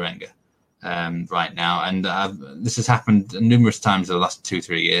with Vålerenga right now. And this has happened numerous times in the last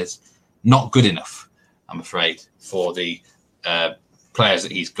 2-3 years. Not good enough, I'm afraid, for the players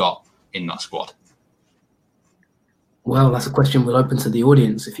that he's got in that squad. Well, that's a question we'll open to the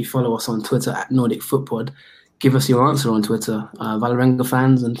audience. If you follow us on Twitter at Nordic Footpod, give us your answer on Twitter. Vålerenga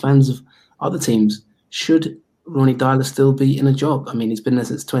fans and fans of other teams, should Ronny Deila still be in a job? I mean, he's been there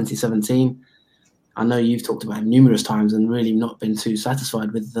since 2017. I know you've talked about him numerous times and really not been too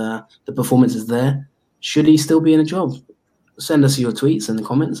satisfied with the performances there. Should he still be in a job? Send us your tweets and the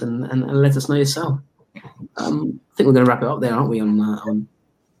comments and let us know yourself. I think we're going to wrap it up there, aren't we, on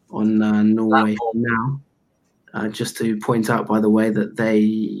Norway now? Just to point out, by the way, that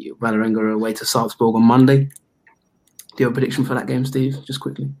Vålerenga are away to Salzburg on Monday. Do you have a prediction for that game, Steve? Just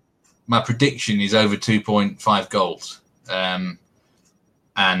quickly. My prediction is over 2.5 goals.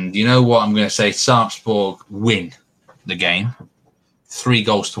 And you know what? I'm going to say Salzburg win the game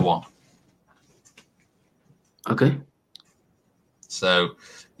 3-1. Okay. So,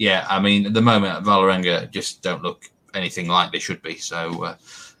 yeah, I mean, at the moment, Vålerenga just don't look anything like they should be. So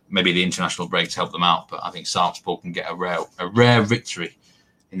maybe the international breaks help them out, but I think Salzburg can get a rare victory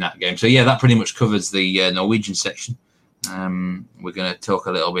in that game. So, yeah, that pretty much covers the Norwegian section. We're going to talk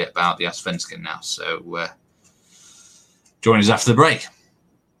a little bit about the Allsvenskan now. So join us after the break.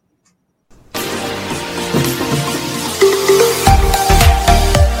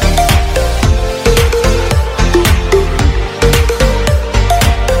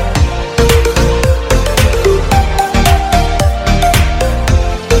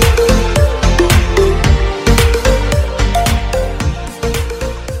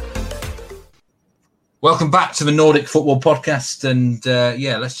 Welcome back to the Nordic Football Podcast, and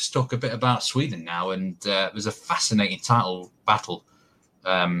let's just talk a bit about Sweden now. And there's a fascinating title battle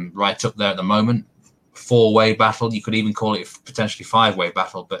right up there at the moment. 4-way battle, you could even call it potentially 5-way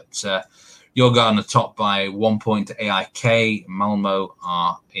battle. But Djurgården are top by 1 point to AIK. Malmo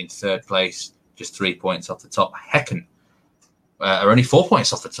are in third place, just 3 points off the top. Häcken are only 4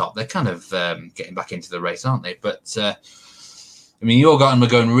 points off the top. They're kind of getting back into the race, aren't they? But Djurgården were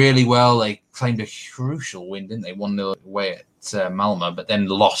going really well. They claimed a crucial win, didn't they? 1-0 away at Malmo, but then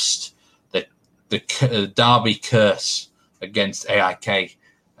lost the derby curse against AIK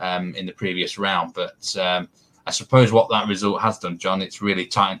in the previous round. But I suppose what that result has done, John, it's really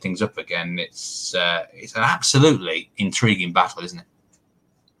tightened things up again. It's an absolutely intriguing battle, isn't it?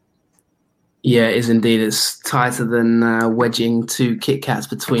 Yeah, it is indeed. It's tighter than wedging two Kit Kats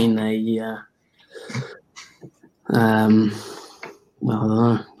between a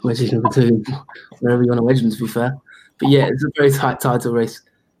wedging between wherever you want to wedge them, to be fair. But yeah, it's a very tight title race,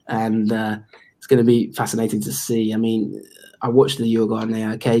 and it's going to be fascinating to see. I mean, I watched the Djurgården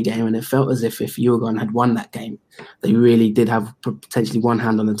AIK game, and it felt as if Djurgården had won that game, they really did have potentially one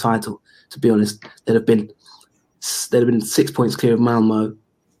hand on the title. To be honest, they'd have been 6 points clear of Malmo,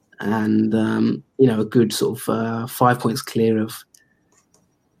 and a good sort of 5 points clear of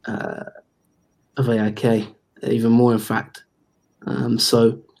AIK, even more in fact.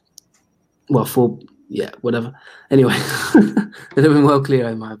 Whatever. Anyway, they'd have been well clear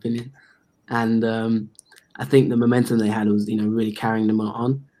in my opinion, and I think the momentum they had was really carrying them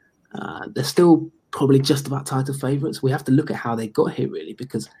on. They're still probably just about title favourites. We have to look at how they got here really,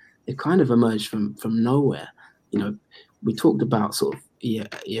 because they've kind of emerged from nowhere. We talked about sort of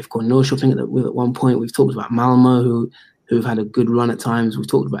IFK Norrköping at one point. We've talked about Malmo, who've had a good run at times. We've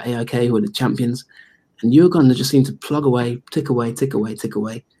talked about AIK, who are the champions. And Djurgården just seem to plug away, tick away,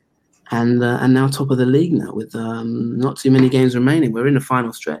 and now top of the league now with not too many games remaining. We're in the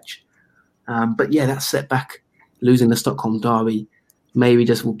final stretch. But yeah, that setback, losing the Stockholm derby, maybe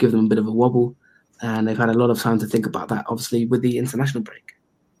just will give them a bit of a wobble. And they've had a lot of time to think about that, obviously, with the international break.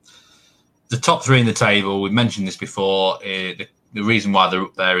 The top three in the table, we've mentioned this before, the reason why they're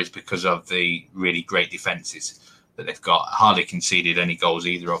up there is because of the really great defences that they've got. Hardly conceded any goals,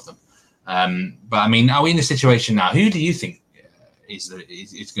 either of them. But I mean, are we in a situation now? Who do you think is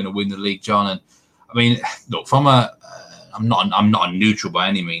going to win the league, John? And I mean, look, from I'm not a neutral by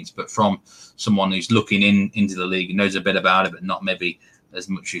any means, but from someone who's looking into the league and knows a bit about it, but not maybe as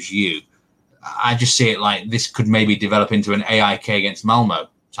much as you, I just see it like this could maybe develop into an AIK against Malmo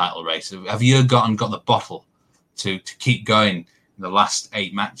title race. Have Djurgården got the bottle to keep going in the last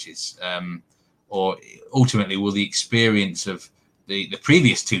 8 matches? Or ultimately, will the experience of the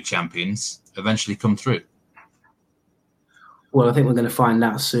previous 2 champions eventually come through? Well, I think we're going to find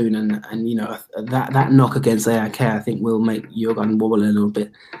out soon, and that knock against AIK, I think, will make Djurgården wobble a little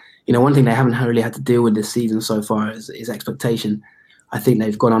bit. One thing they haven't really had to deal with this season so far is expectation. I think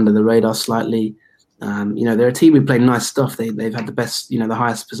they've gone under the radar slightly. They're a team who played nice stuff. They've had the best, the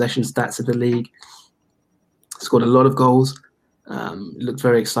highest possession stats of the league. Scored a lot of goals. Looked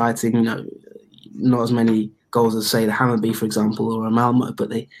very exciting. Not as many goals as say the Hammarby, for example, or a Malmo, but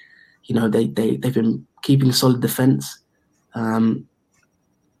they've been keeping solid defence. And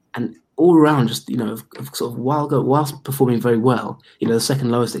all around, just sort of whilst performing very well, the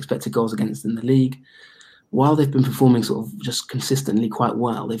second lowest expected goals against in the league. While they've been performing sort of just consistently quite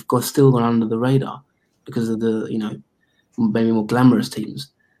well, they've still gone under the radar because of the maybe more glamorous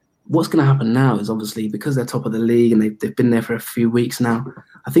teams. What's going to happen now is obviously because they're top of the league and they've been there for a few weeks now.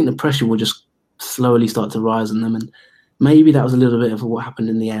 I think the pressure will just slowly start to rise on them, and maybe that was a little bit of what happened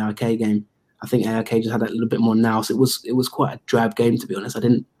in the AIK game. I think AIK just had that little bit more now. So it was quite a drab game, to be honest. I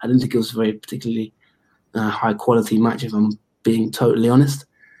didn't think it was a very particularly high quality match, if I'm being totally honest.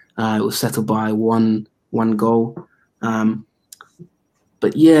 It was settled by one goal.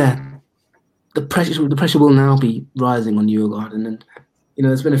 But yeah, the pressure will now be rising on Djurgården, and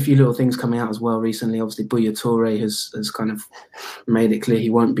there's been a few little things coming out as well recently. Obviously, Buya Toure has kind of made it clear he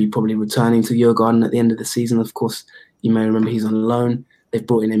won't be probably returning to Djurgården at the end of the season. Of course, you may remember he's on loan. They've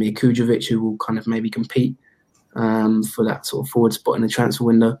brought in Emir Kujovic, who will kind of maybe compete for that sort of forward spot in the transfer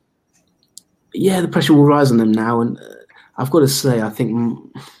window. But yeah, the pressure will rise on them now, and I've got to say, I think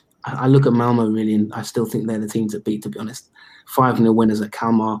I look at Malmo really, and I still think they're the team to beat, to be honest. 5-0 winners at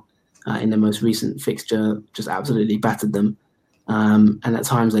Kalmar in their most recent fixture, just absolutely battered them. And at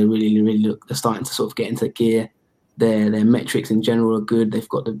times they really, really look, they're starting to sort of get into gear. Their metrics in general are good. They've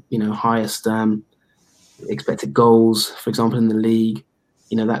got the highest expected goals, for example, in the league.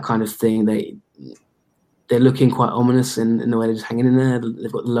 That kind of thing. They're looking quite ominous in the way they're just hanging in there. They've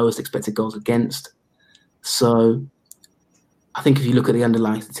got the lowest expected goals against. So I think if you look at the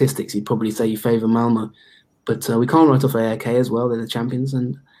underlying statistics, you'd probably say you favour Malmo. But we can't write off AIK as well. They're the champions.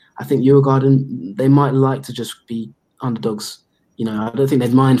 And I think Djurgården, they might like to just be underdogs. I don't think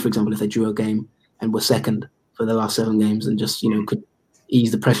they'd mind, for example, if they drew a game and were second for the last 7 games and just, could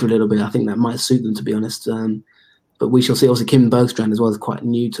ease the pressure a little bit. I think that might suit them, to be honest. But we shall see. Also, Kim Bergstrand as well is quite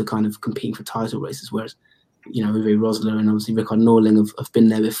new to kind of competing for title races, whereas, Uwe Rosler and obviously Rickard Norling have been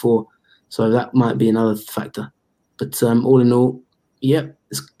there before. So that might be another factor. But all in all, yeah,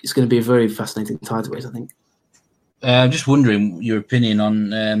 it's going to be a very fascinating title race, I think. I'm just wondering your opinion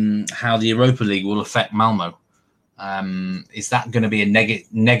on how the Europa League will affect Malmo. Is that going to be a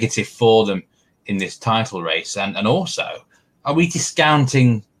negative for them in this title race? And also, are we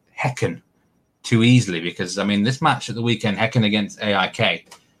discounting Häcken too easily? Because, I mean, this match at the weekend, Häcken against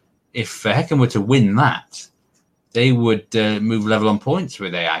AIK, if Häcken were to win that, they would move level on points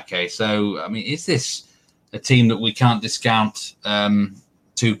with AIK. So, I mean, is this a team that we can't discount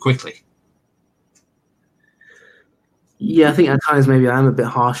too quickly? Yeah, I think at times maybe I am a bit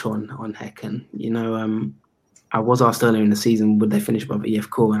harsh on Häcken. You know, I was asked earlier in the season, would they finish above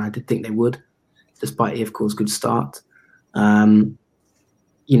IFK? And I did think they would, despite IFK's good start. You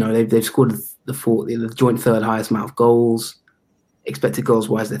know, they've scored the joint third highest amount of goals. Expected goals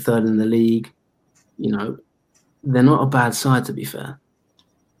wise, they're third in the league. You know, they're not a bad side, to be fair.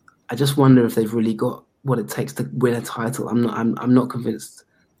 I just wonder if they've really got what it takes to win a title. I'm not convinced.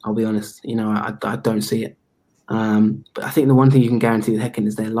 I'll be honest. You know, I don't see it. But I think the one thing you can guarantee with Häcken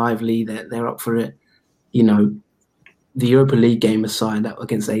is they're lively. They're up for it. You know, the Europa League game aside, that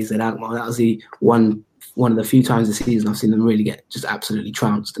against AZ Alkmaar, that was the one of the few times this season I've seen them really get just absolutely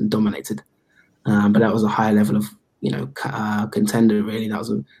trounced and dominated. But that was a higher level of, you know, contender, really. That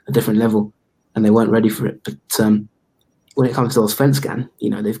was a different level, and they weren't ready for it. But when it comes to Allsvenskan, you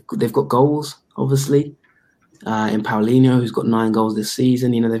know, they've got goals, obviously. In Paulinho, who's got 9 goals this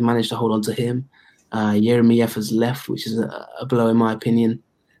season, you know, they've managed to hold on to him. Jeremejeff has left, which is a blow in my opinion.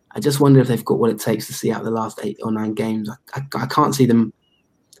 I just wonder if they've got what it takes to see out the last 8 or 9 games. I can't see them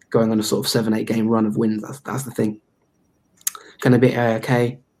going on a sort of 7-8 game run of wins. That's the thing. Can they beat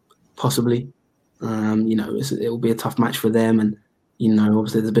AIK? Possibly. You know, it will be a tough match for them, and you know,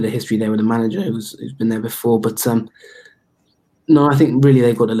 obviously there's a bit of history there with the manager who's been there before. But no, I think really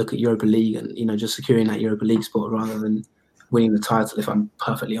they've got to look at Europa League and, you know, just securing that Europa League spot rather than winning the title, if I'm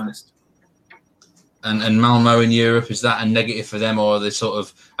perfectly honest. And Malmo in Europe, is that a negative for them, or are they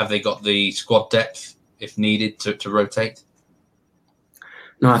have they got the squad depth if needed to rotate?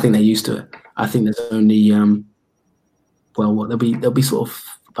 No, I think they're used to it. I think there's only there'll be sort of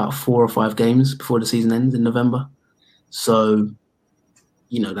about 4 or 5 games before the season ends in November. So,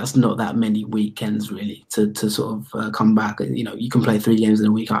 you know, that's not that many weekends really to sort of come back. You know, you can play 3 games in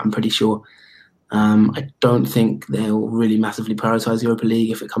a week, I'm pretty sure. I don't think they'll really massively prioritise the Europa League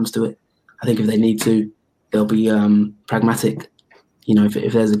if it comes to it. I think if they need to, they'll be pragmatic. You know,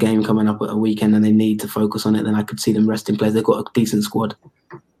 if there's a game coming up at a weekend and they need to focus on it, then I could see them resting players. They've got a decent squad.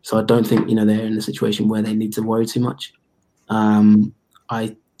 So I don't think, you know, they're in a situation where they need to worry too much.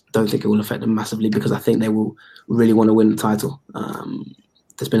 I don't think it will affect them massively because I think they will really want to win the title.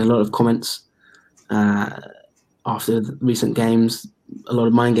 There's been a lot of comments after the recent games, a lot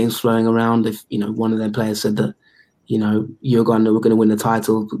of mind games flowing around. If, you know, one of their players said that, you know, Djurgården were going to win the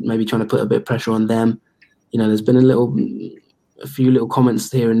title, maybe trying to put a bit of pressure on them. You know, there's been a few little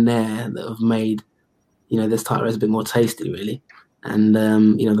comments here and there that have made, you know, this title race a bit more tasty, really. And,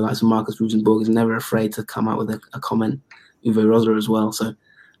 you know, the likes of Marcus Rosenborg is never afraid to come out with a comment. Uwe Rosler as well. So,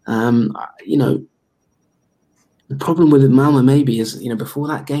 you know, the problem with Malmo maybe is, you know, before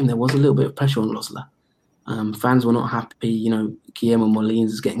that game, there was a little bit of pressure on Rosler. Fans were not happy. You know, Guillermo Molins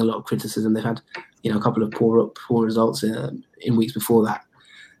is getting a lot of criticism. They've had, you know, a couple of poor results in weeks before that.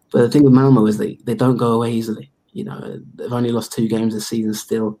 But the thing with Malmo is they don't go away easily. You know, they've only lost 2 games this season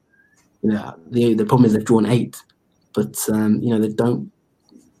still. You know, the problem is they've drawn 8. But, you know, they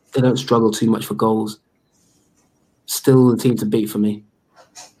don't struggle too much for goals. Still the team to beat for me.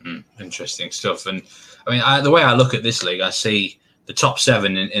 Interesting stuff. And, I mean, the way I look at this league, I see the top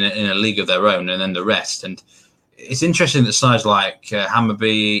 7 in a league of their own and then the rest. And it's interesting that sides like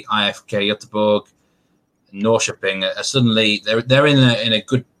Hammarby, IFK Göteborg, Norrköping are suddenly they're in a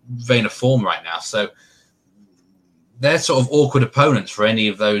good vein of form right now. So they're sort of awkward opponents for any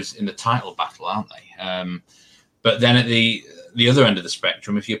of those in the title battle, aren't they? But then at the other end of the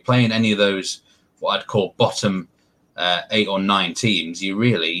spectrum, if you're playing any of those what I'd call bottom 8 or 9 teams,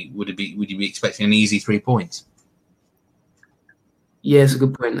 would you be expecting an easy 3 points? Yeah, it's a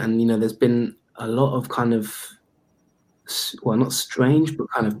good point. And, you know, there's been a lot of kind of, well, not strange,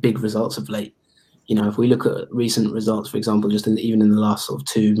 but kind of big results of late. You know, if we look at recent results, for example, just even in the last sort of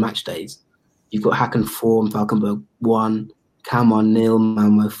 2 match days, you've got Häcken 4 and Falkenberg 1, Kalmar 0,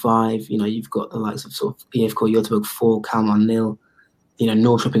 Malmo 5. You know, you've got the likes of sort of IFK Göteborg 4, Kalmar 0. You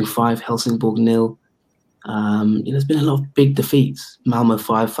know, Norrköping 5, Helsingborg 0. You know, there's been a lot of big defeats. Malmo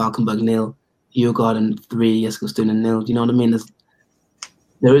 5, Falkenberg 0, Djurgården 3, Eskilstuna 0. Do you know what I mean?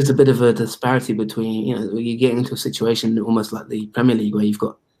 There is a bit of a disparity between, you know, you're getting into a situation almost like the Premier League where you've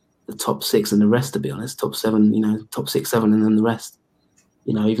got the top 6 and the rest, to be honest, top 7, top 6, 7, and then the rest.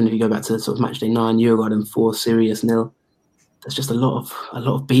 Even if you go back to sort of match day 9, Djurgården 4, Sirius 0. There's just a lot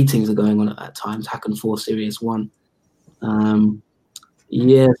of beatings are going on at times. Häcken 4, Sirius 1. So,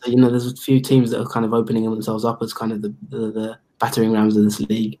 there's a few teams that are kind of opening themselves up as kind of the battering rams of this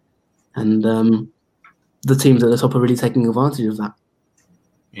league, and the teams at the top are really taking advantage of that.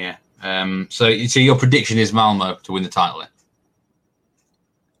 Yeah. So your prediction is Malmo to win the title then?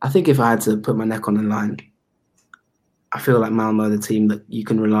 I think if I had to put my neck on the line, I feel like Malmo are the team that you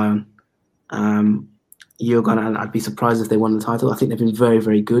can rely on. I'd be surprised if they won the title. I think they've been very,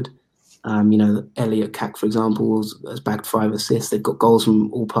 very good. Elliot Kack, for example, has bagged 5 assists. They've got goals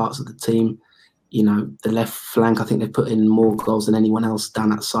from all parts of the team. The left flank, I think they've put in more goals than anyone else down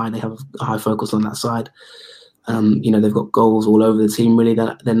that side. They have a high focus on that side. They've got goals all over the team, really.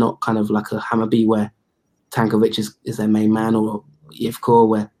 They're not kind of like a Hammarby where Tankovic is their main man, or IFK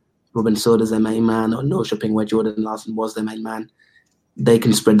where Robin Sood is their main man, or Norrköping where Jordan Larsson was their main man. They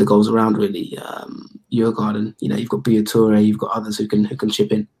can spread the goals around, really. Djurgården, you've got Buya Toure, you've got others who can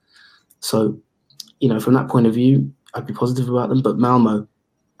chip in. So, from that point of view, I'd be positive about them. But Malmo,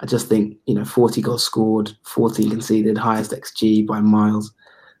 I just think, 40 goals scored, 14 conceded, highest XG by miles.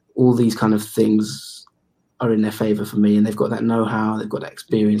 All these kind of things are in their favour for me, and they've got that know-how, they've got that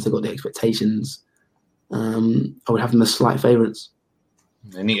experience, they've got the expectations. I would have them as slight favourites.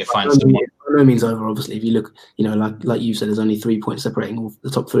 They need to find someone. By no means over, obviously. If you look, like you said, there's only 3 points separating all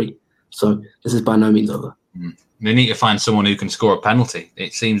the top 3. So this is by no means over. They need to find someone who can score a penalty.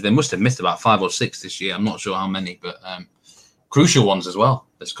 It seems they must have missed about 5 or 6 this year. I'm not sure how many, but crucial ones as well.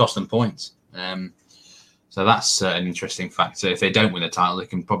 That's cost them points. So that's an interesting factor. If they don't win the title, they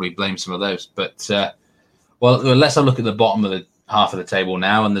can probably blame some of those. But, let's have a look at the bottom of the half of the table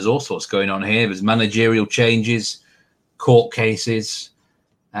now, and there's all sorts going on here. There's managerial changes, court cases,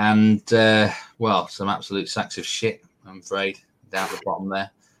 and, some absolute sacks of shit, I'm afraid, down at the bottom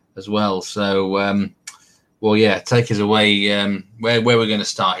there as well. So, take us away. Where we're going to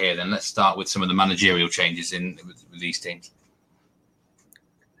start here then? Let's start with some of the managerial changes with these teams.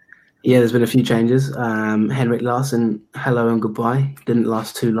 Yeah, there's been a few changes. Henrik Larsson, hello and goodbye. Didn't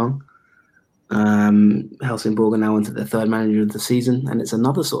last too long. Helsingborg are now into their 3rd manager of the season, and it's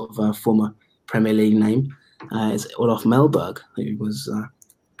another sort of former Premier League name. It's Olof Mellberg, who was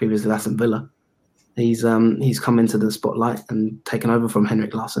previously Aston Villa. He's come into the spotlight and taken over from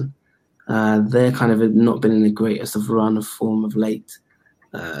Henrik Larsson. They're kind of not been in the greatest of run of form of late.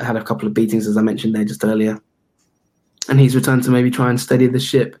 Had a couple of beatings, as I mentioned there just earlier. And he's returned to maybe try and steady the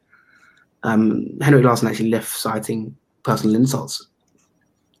ship. Henrik Larsson actually left citing personal insults.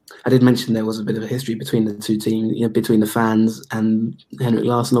 I did mention there was a bit of a history between the two teams, between the fans and Henrik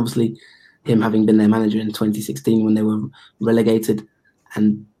Larsson, obviously, him having been their manager in 2016 when they were relegated.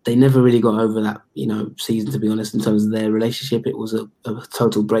 And they never really got over that, season, to be honest, in terms of their relationship. It was a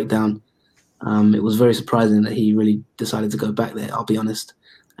total breakdown. It was very surprising that he really decided to go back there, I'll be honest.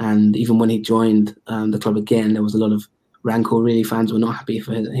 And even when he joined the club again, there was a lot of rancor, really. Fans were not happy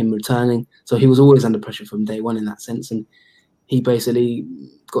for him returning. So he was always under pressure from day one in that sense. And he basically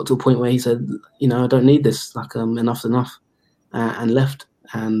got to a point where he said, I don't need this, enough's enough, and left.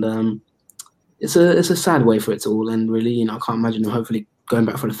 And it's a sad way for it all. And really, I can't imagine him hopefully going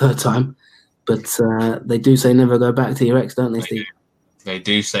back for the 3rd time. But they do say never go back to your ex, don't they, Steve? They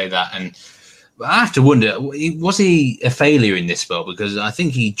do say that. And I have to wonder, was he a failure in this spell? Because I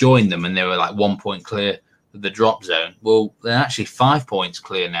think he joined them and they were like 1 point clear of the drop zone. Well, they're actually 5 points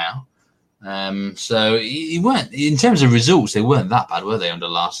clear now. So he weren't, in terms of results, they weren't that bad, were they, under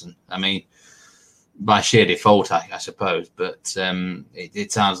Larsson? I mean, by sheer default, I suppose. But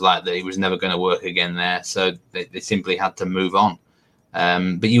it sounds like that he was never going to work again there. So they simply had to move on.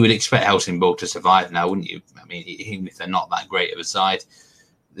 But you would expect Helsingborg to survive now, wouldn't you? I mean, even if they're not that great of a side,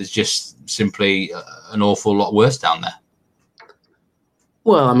 there's just simply an awful lot worse down there.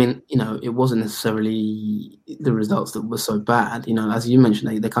 Well, I mean, it wasn't necessarily the results that were so bad. As you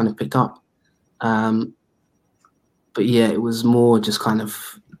mentioned, they kind of picked up. But yeah, it was more just kind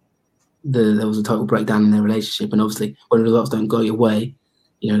of there was a total breakdown in their relationship. And obviously, when results don't go your way,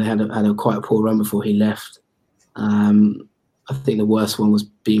 they had a quite a poor run before he left. I think the worst one was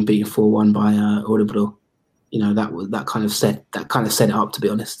being beaten 4-1 by Örebro. That kind of set it up, to be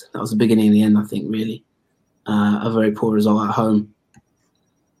honest. That was the beginning and the end, I think, really. A very poor result at home.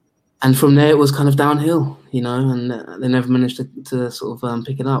 And from there, it was kind of downhill, and they never managed to sort of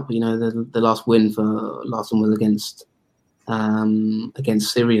pick it up. The last win for Larsson was against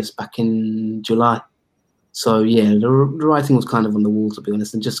Sirius back in July. So, yeah, the writing was kind of on the wall, to be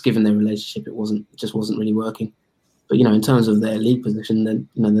honest. And just given their relationship, it just wasn't really working. But, in terms of their league position,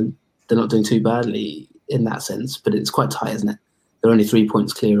 then they're not doing too badly in that sense, but it's quite tight, isn't it? They're only 3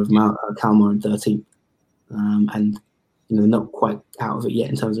 points clear of Kalmar in 13th, and they're not quite out of it yet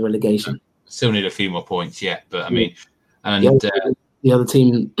in terms of relegation. Still need a few more points yet, but I mean, and the other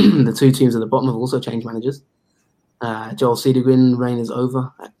team, the two teams at the bottom have also changed managers. Joel Cedergren reign is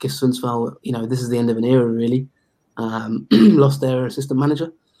over at GIF Sundsvall. This is the end of an era, really. Lost their assistant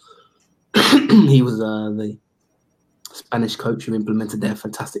manager. He was the Spanish coach who implemented their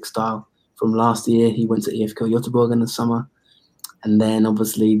fantastic style from last year. He went to IFK Göteborg in the summer. And then,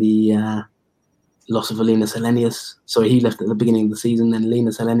 obviously, the loss of Linus Hellenius. Sorry, he left at the beginning of the season. Then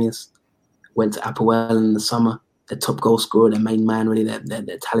Linus Hellenius went to Apoel in the summer. Their top goal scorer, their main man, really,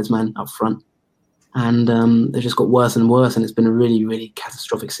 their talisman up front. And they've just got worse and worse. And it's been a really, really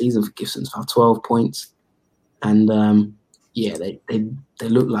catastrophic season for GIF Sundsvall. 12 points. And, they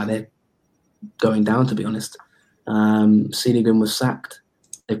look like they're going down, to be honest. Cedergren was sacked.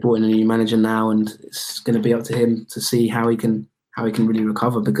 They've brought in a new manager now, and it's going to be up to him to see how he can really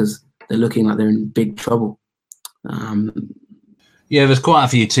recover, because they're looking like they're in big trouble. There's quite a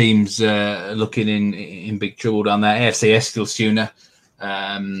few teams looking in big trouble down there. AFC Eskilstuna,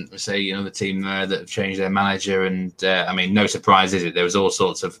 the team there that have changed their manager, and no surprise, is it? There was all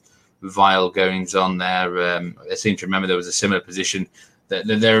sorts of vile goings on there. I seem to remember there was a similar position that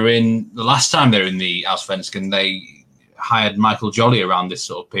they were in the last time they were in the Allsvenskan. They hired Michael Jolly around this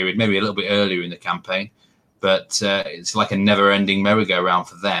sort of period, maybe a little bit earlier in the campaign, but it's like a never-ending merry-go-round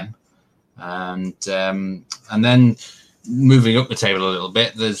for them. And then moving up the table a little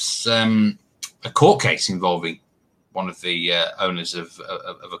bit, there's a court case involving one of the owners of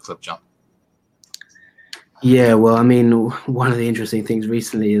a club, John. Yeah, well, one of the interesting things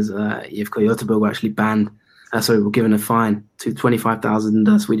recently is IFK Göteborg were actually were given a fine to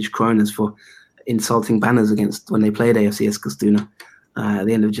 25,000 Swedish kroners for insulting banners when they played AFC Eskilstuna at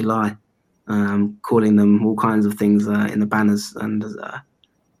the end of July, calling them all kinds of things in the banners. And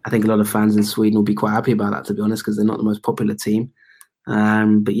I think a lot of fans in Sweden will be quite happy about that, to be honest, because they're not the most popular team.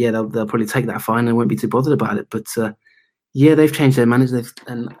 But yeah, they'll probably take that fine and won't be too bothered about it. But they've changed their manager.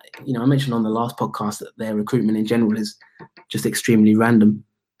 I mentioned on the last podcast that their recruitment in general is just extremely random.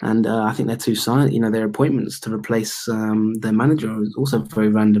 And I think their their appointments to replace their manager is also very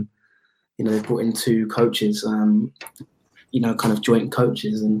random. They've brought in two coaches, kind of joint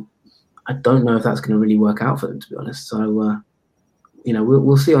coaches, and I don't know if that's going to really work out for them, to be honest. So,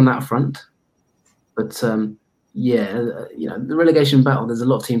 we'll see on that front. But the relegation battle, there's a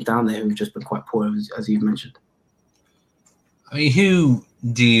lot of teams down there who've just been quite poor, as you've mentioned. Who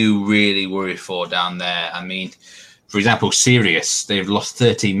do you really worry for down there? For example, Sirius, they've lost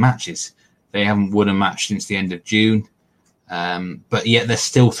 13 matches. They haven't won a match since the end of June. But yet they're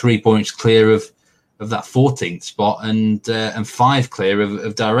still 3 points clear of that 14th spot and 5 clear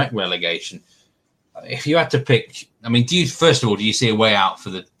of direct relegation. If you had to pick, do you see a way out for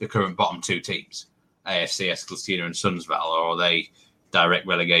the current bottom two teams, AFC Eskilstuna and Sundsvall, or are they direct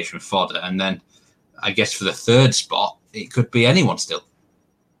relegation fodder? And then I guess for the third spot, it could be anyone still.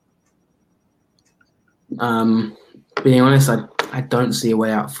 Being honest, I don't see a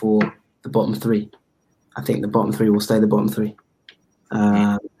way out for the bottom three. I think the bottom three will stay the bottom three.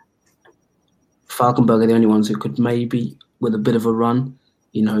 Falkenberg are the only ones who could maybe, with a bit of a run,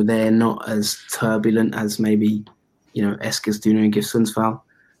 they're not as turbulent as maybe, Eskilstuna and GIF Sundsvall.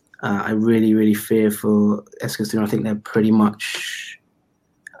 I really, really fear for Eskilstuna. I think they're pretty much...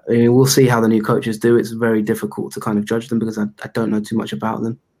 we'll see how the new coaches do. It's very difficult to kind of judge them because I don't know too much about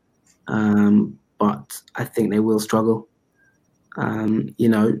them. But I think they will struggle. When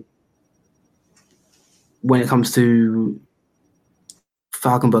it comes to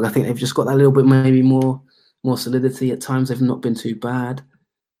Falkenberg, I think they've just got that little bit maybe more solidity. At times they've not been too bad.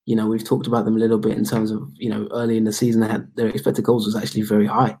 We've talked about them a little bit in terms of, early in the season their expected goals was actually very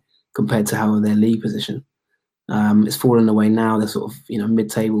high compared to how their league position. It's fallen away now. They're sort of,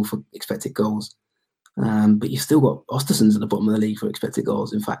 mid-table for expected goals. But you've still got Östersunds at the bottom of the league for expected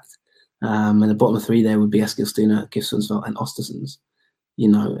goals, in fact. And the bottom three there would be Eskilstuna, GIF Sundsvall and Östersunds.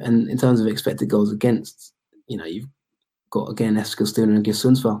 And in terms of expected goals against, you've got, again, Eskilstuna and GIF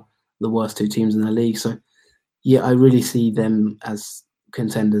Sundsvall, the worst two teams in the league. So, yeah, I really see them as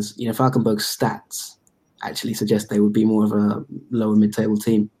contenders. Falkenberg's stats actually suggest they would be more of a lower mid-table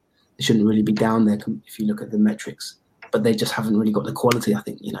team. They shouldn't really be down there if you look at the metrics. But they just haven't really got the quality, I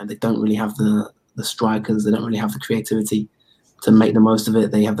think. They don't really have the strikers. They don't really have the creativity to make the most of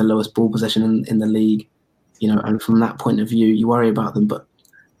it. They have the lowest ball possession in the league. And from that point of view, you worry about them. But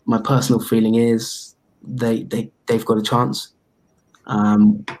my personal feeling is they've got a chance.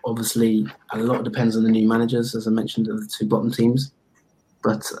 Obviously, a lot depends on the new managers, as I mentioned, of the two bottom teams.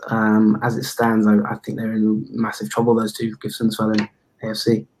 But as it stands, I think they're in massive trouble, those two, GIF Sundsvall and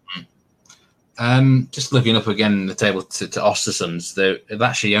AFC. Just looking up again the table to Östersunds, they've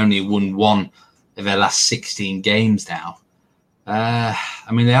actually only won one of their last 16 games now. I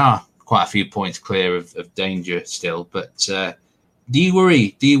mean, they are quite a few points clear of danger still, but do you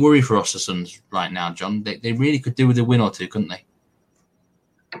worry for Östersunds right now, John? They really could do with a win or two, couldn't they?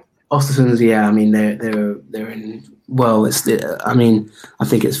 Östersunds, yeah. I mean, they're in. Well, I mean, I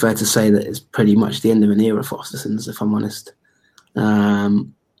think it's fair to say that it's pretty much the end of an era for Östersunds, if I'm honest.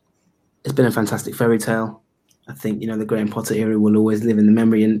 It's been a fantastic fairy tale. I think, the Graham Potter era will always live in the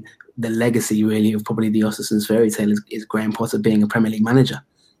memory, and the legacy really of probably the Östersunds fairy tale is Graham Potter being a Premier League manager.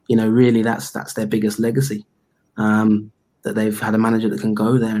 Really that's their biggest legacy. That they've had a manager that can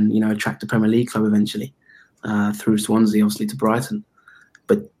go there and attract a Premier League club eventually, through Swansea obviously to Brighton.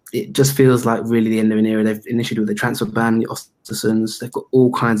 But it just feels like really the end of an era. They've initiated with the transfer ban, the Östersunds. They've got all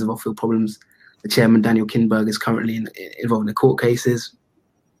kinds of off-field problems. The chairman, Daniel Kindberg, is currently involved in the court cases.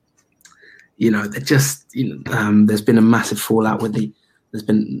 They're just, there's been a massive fallout there's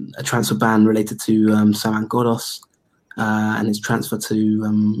been a transfer ban related to Saman Ghoddos and his transfer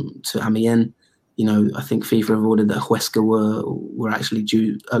to Amiens. I think FIFA have ordered that Huesca were actually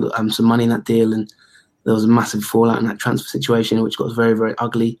due some money in that deal, and there was a massive fallout in that transfer situation, which got very, very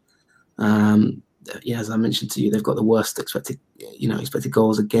ugly. As I mentioned to you, they've got the worst expected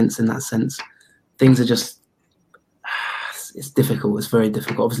goals against in that sense. Things are just, it's difficult. It's very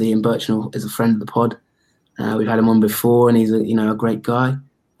difficult. Obviously, Ian Birchnell is a friend of the pod. We've had him on before, and he's a great guy.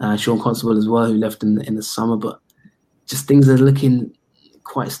 Sean Constable as well, who left in the summer, but just things are looking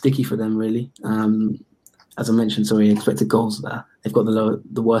quite sticky for them, really. As I mentioned, expected goals there. They've got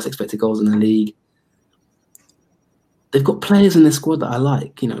the worst expected goals in the league. They've got players in their squad that I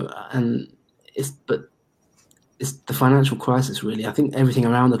like, and it's the financial crisis, really. I think everything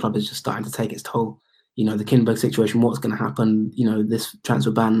around the club is just starting to take its toll. The Kindberg situation, what's going to happen, this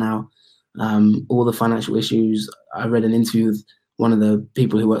transfer ban now, all the financial issues. I read an interview with one of the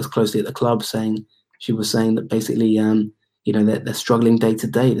people who works closely at the club she was saying that basically, they're struggling day to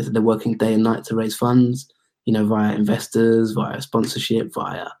day. They're working day and night to raise funds, via investors, via sponsorship,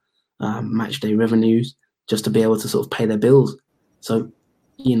 via match day revenues, just to be able to sort of pay their bills. So,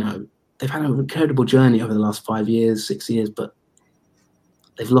 they've had an incredible journey over the last 5 years, 6 years, but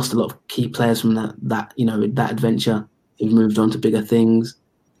they've lost a lot of key players from that adventure who've moved on to bigger things.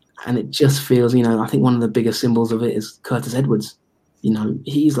 And it just feels, I think one of the biggest symbols of it is Curtis Edwards.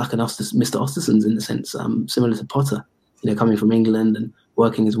 He's like Mr. Östersunds in the sense, similar to Potter, coming from England and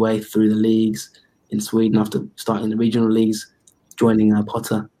working his way through the leagues in Sweden after starting the regional leagues, joining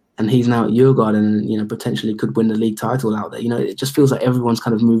Potter. And he's now at Djurgården and, potentially could win the league title out there. It just feels like everyone's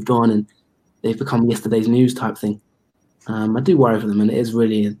kind of moved on and they've become yesterday's news type thing. I do worry for them, and it is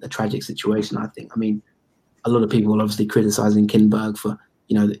really a tragic situation, I think. I mean, a lot of people are obviously criticising Kindberg for,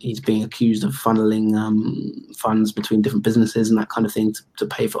 that he's being accused of funneling funds between different businesses and that kind of thing to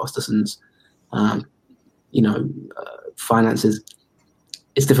pay for Östersunds, finances.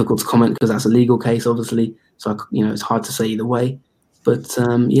 It's difficult to comment because that's a legal case, obviously. So, it's hard to say either way. But,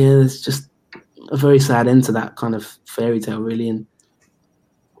 it's just a very sad end to that kind of fairy tale, really. And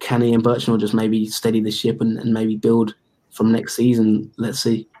can Ian Birchnell just maybe steady the ship and maybe build from next season? Let's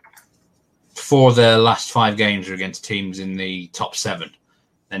see. 4 of their last 5 games are against teams in the top 7.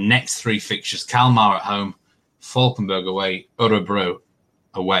 The next 3 fixtures: Kalmar at home, Falkenberg away, Örebro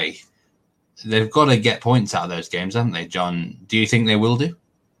away. They've got to get points out of those games, haven't they, John? Do you think they will do?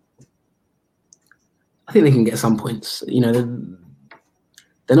 I think they can get some points.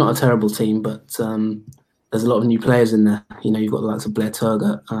 They're not a terrible team, but there's a lot of new players in there. You've got the likes of Blair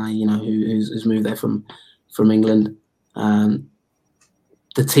Turgott, who's moved there from England.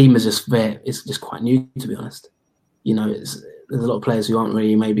 The team is just quite new, to be honest. There's a lot of players who aren't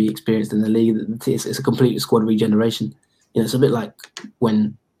really maybe experienced in the league. It's a complete squad regeneration. It's a bit like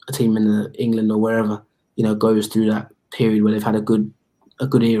when a team in England or wherever, goes through that period where they've had a good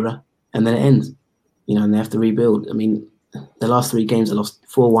era and then it ends, and they have to rebuild. I mean, the last 3 games they lost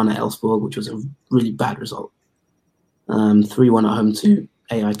 4-1 at Elfsborg, which was a really bad result. 3-1 at home to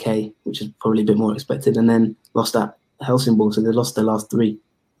AIK, which is probably a bit more expected, and then lost at Helsingborg. So they lost their last 3.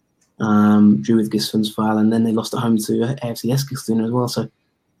 Drew with GIF Sundsvall, and then they lost at home to AFC Eskilstuna as well. So,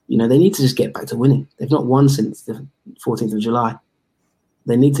 they need to just get back to winning. They've not won since the 14th of July.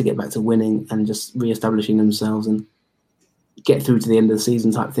 They need to get back to winning and just re-establishing themselves and get through to the end of the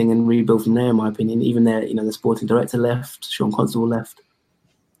season type thing and rebuild from there, in my opinion. Even there, the sporting director left, Sean Constable left.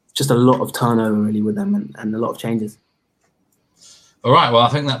 Just a lot of turnover really with them and a lot of changes. All right, well, I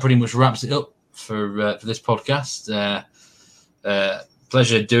think that pretty much wraps it up for this podcast.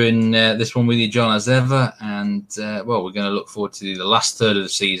 Pleasure doing this one with you, John, as ever. And, well, we're going to look forward to the last third of the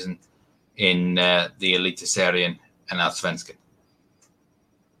season in the Eliteserien and Allsvenskan.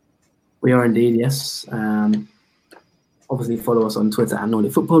 We are indeed, yes. Obviously, follow us on Twitter at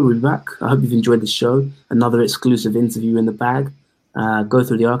Nordic Football. We'll be back. I hope you've enjoyed the show. Another exclusive interview in the bag. Go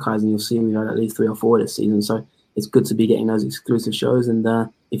through the archives and you'll see we've had at least 3 or 4 this season. So it's good to be getting those exclusive shows. And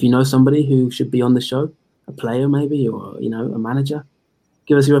if you know somebody who should be on the show, a player maybe, or, a manager,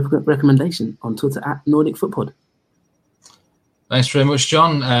 give us your recommendation on Twitter at Nordic Football. Thanks very much,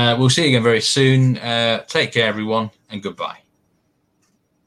 John. We'll see you again very soon. Take care, everyone, and goodbye.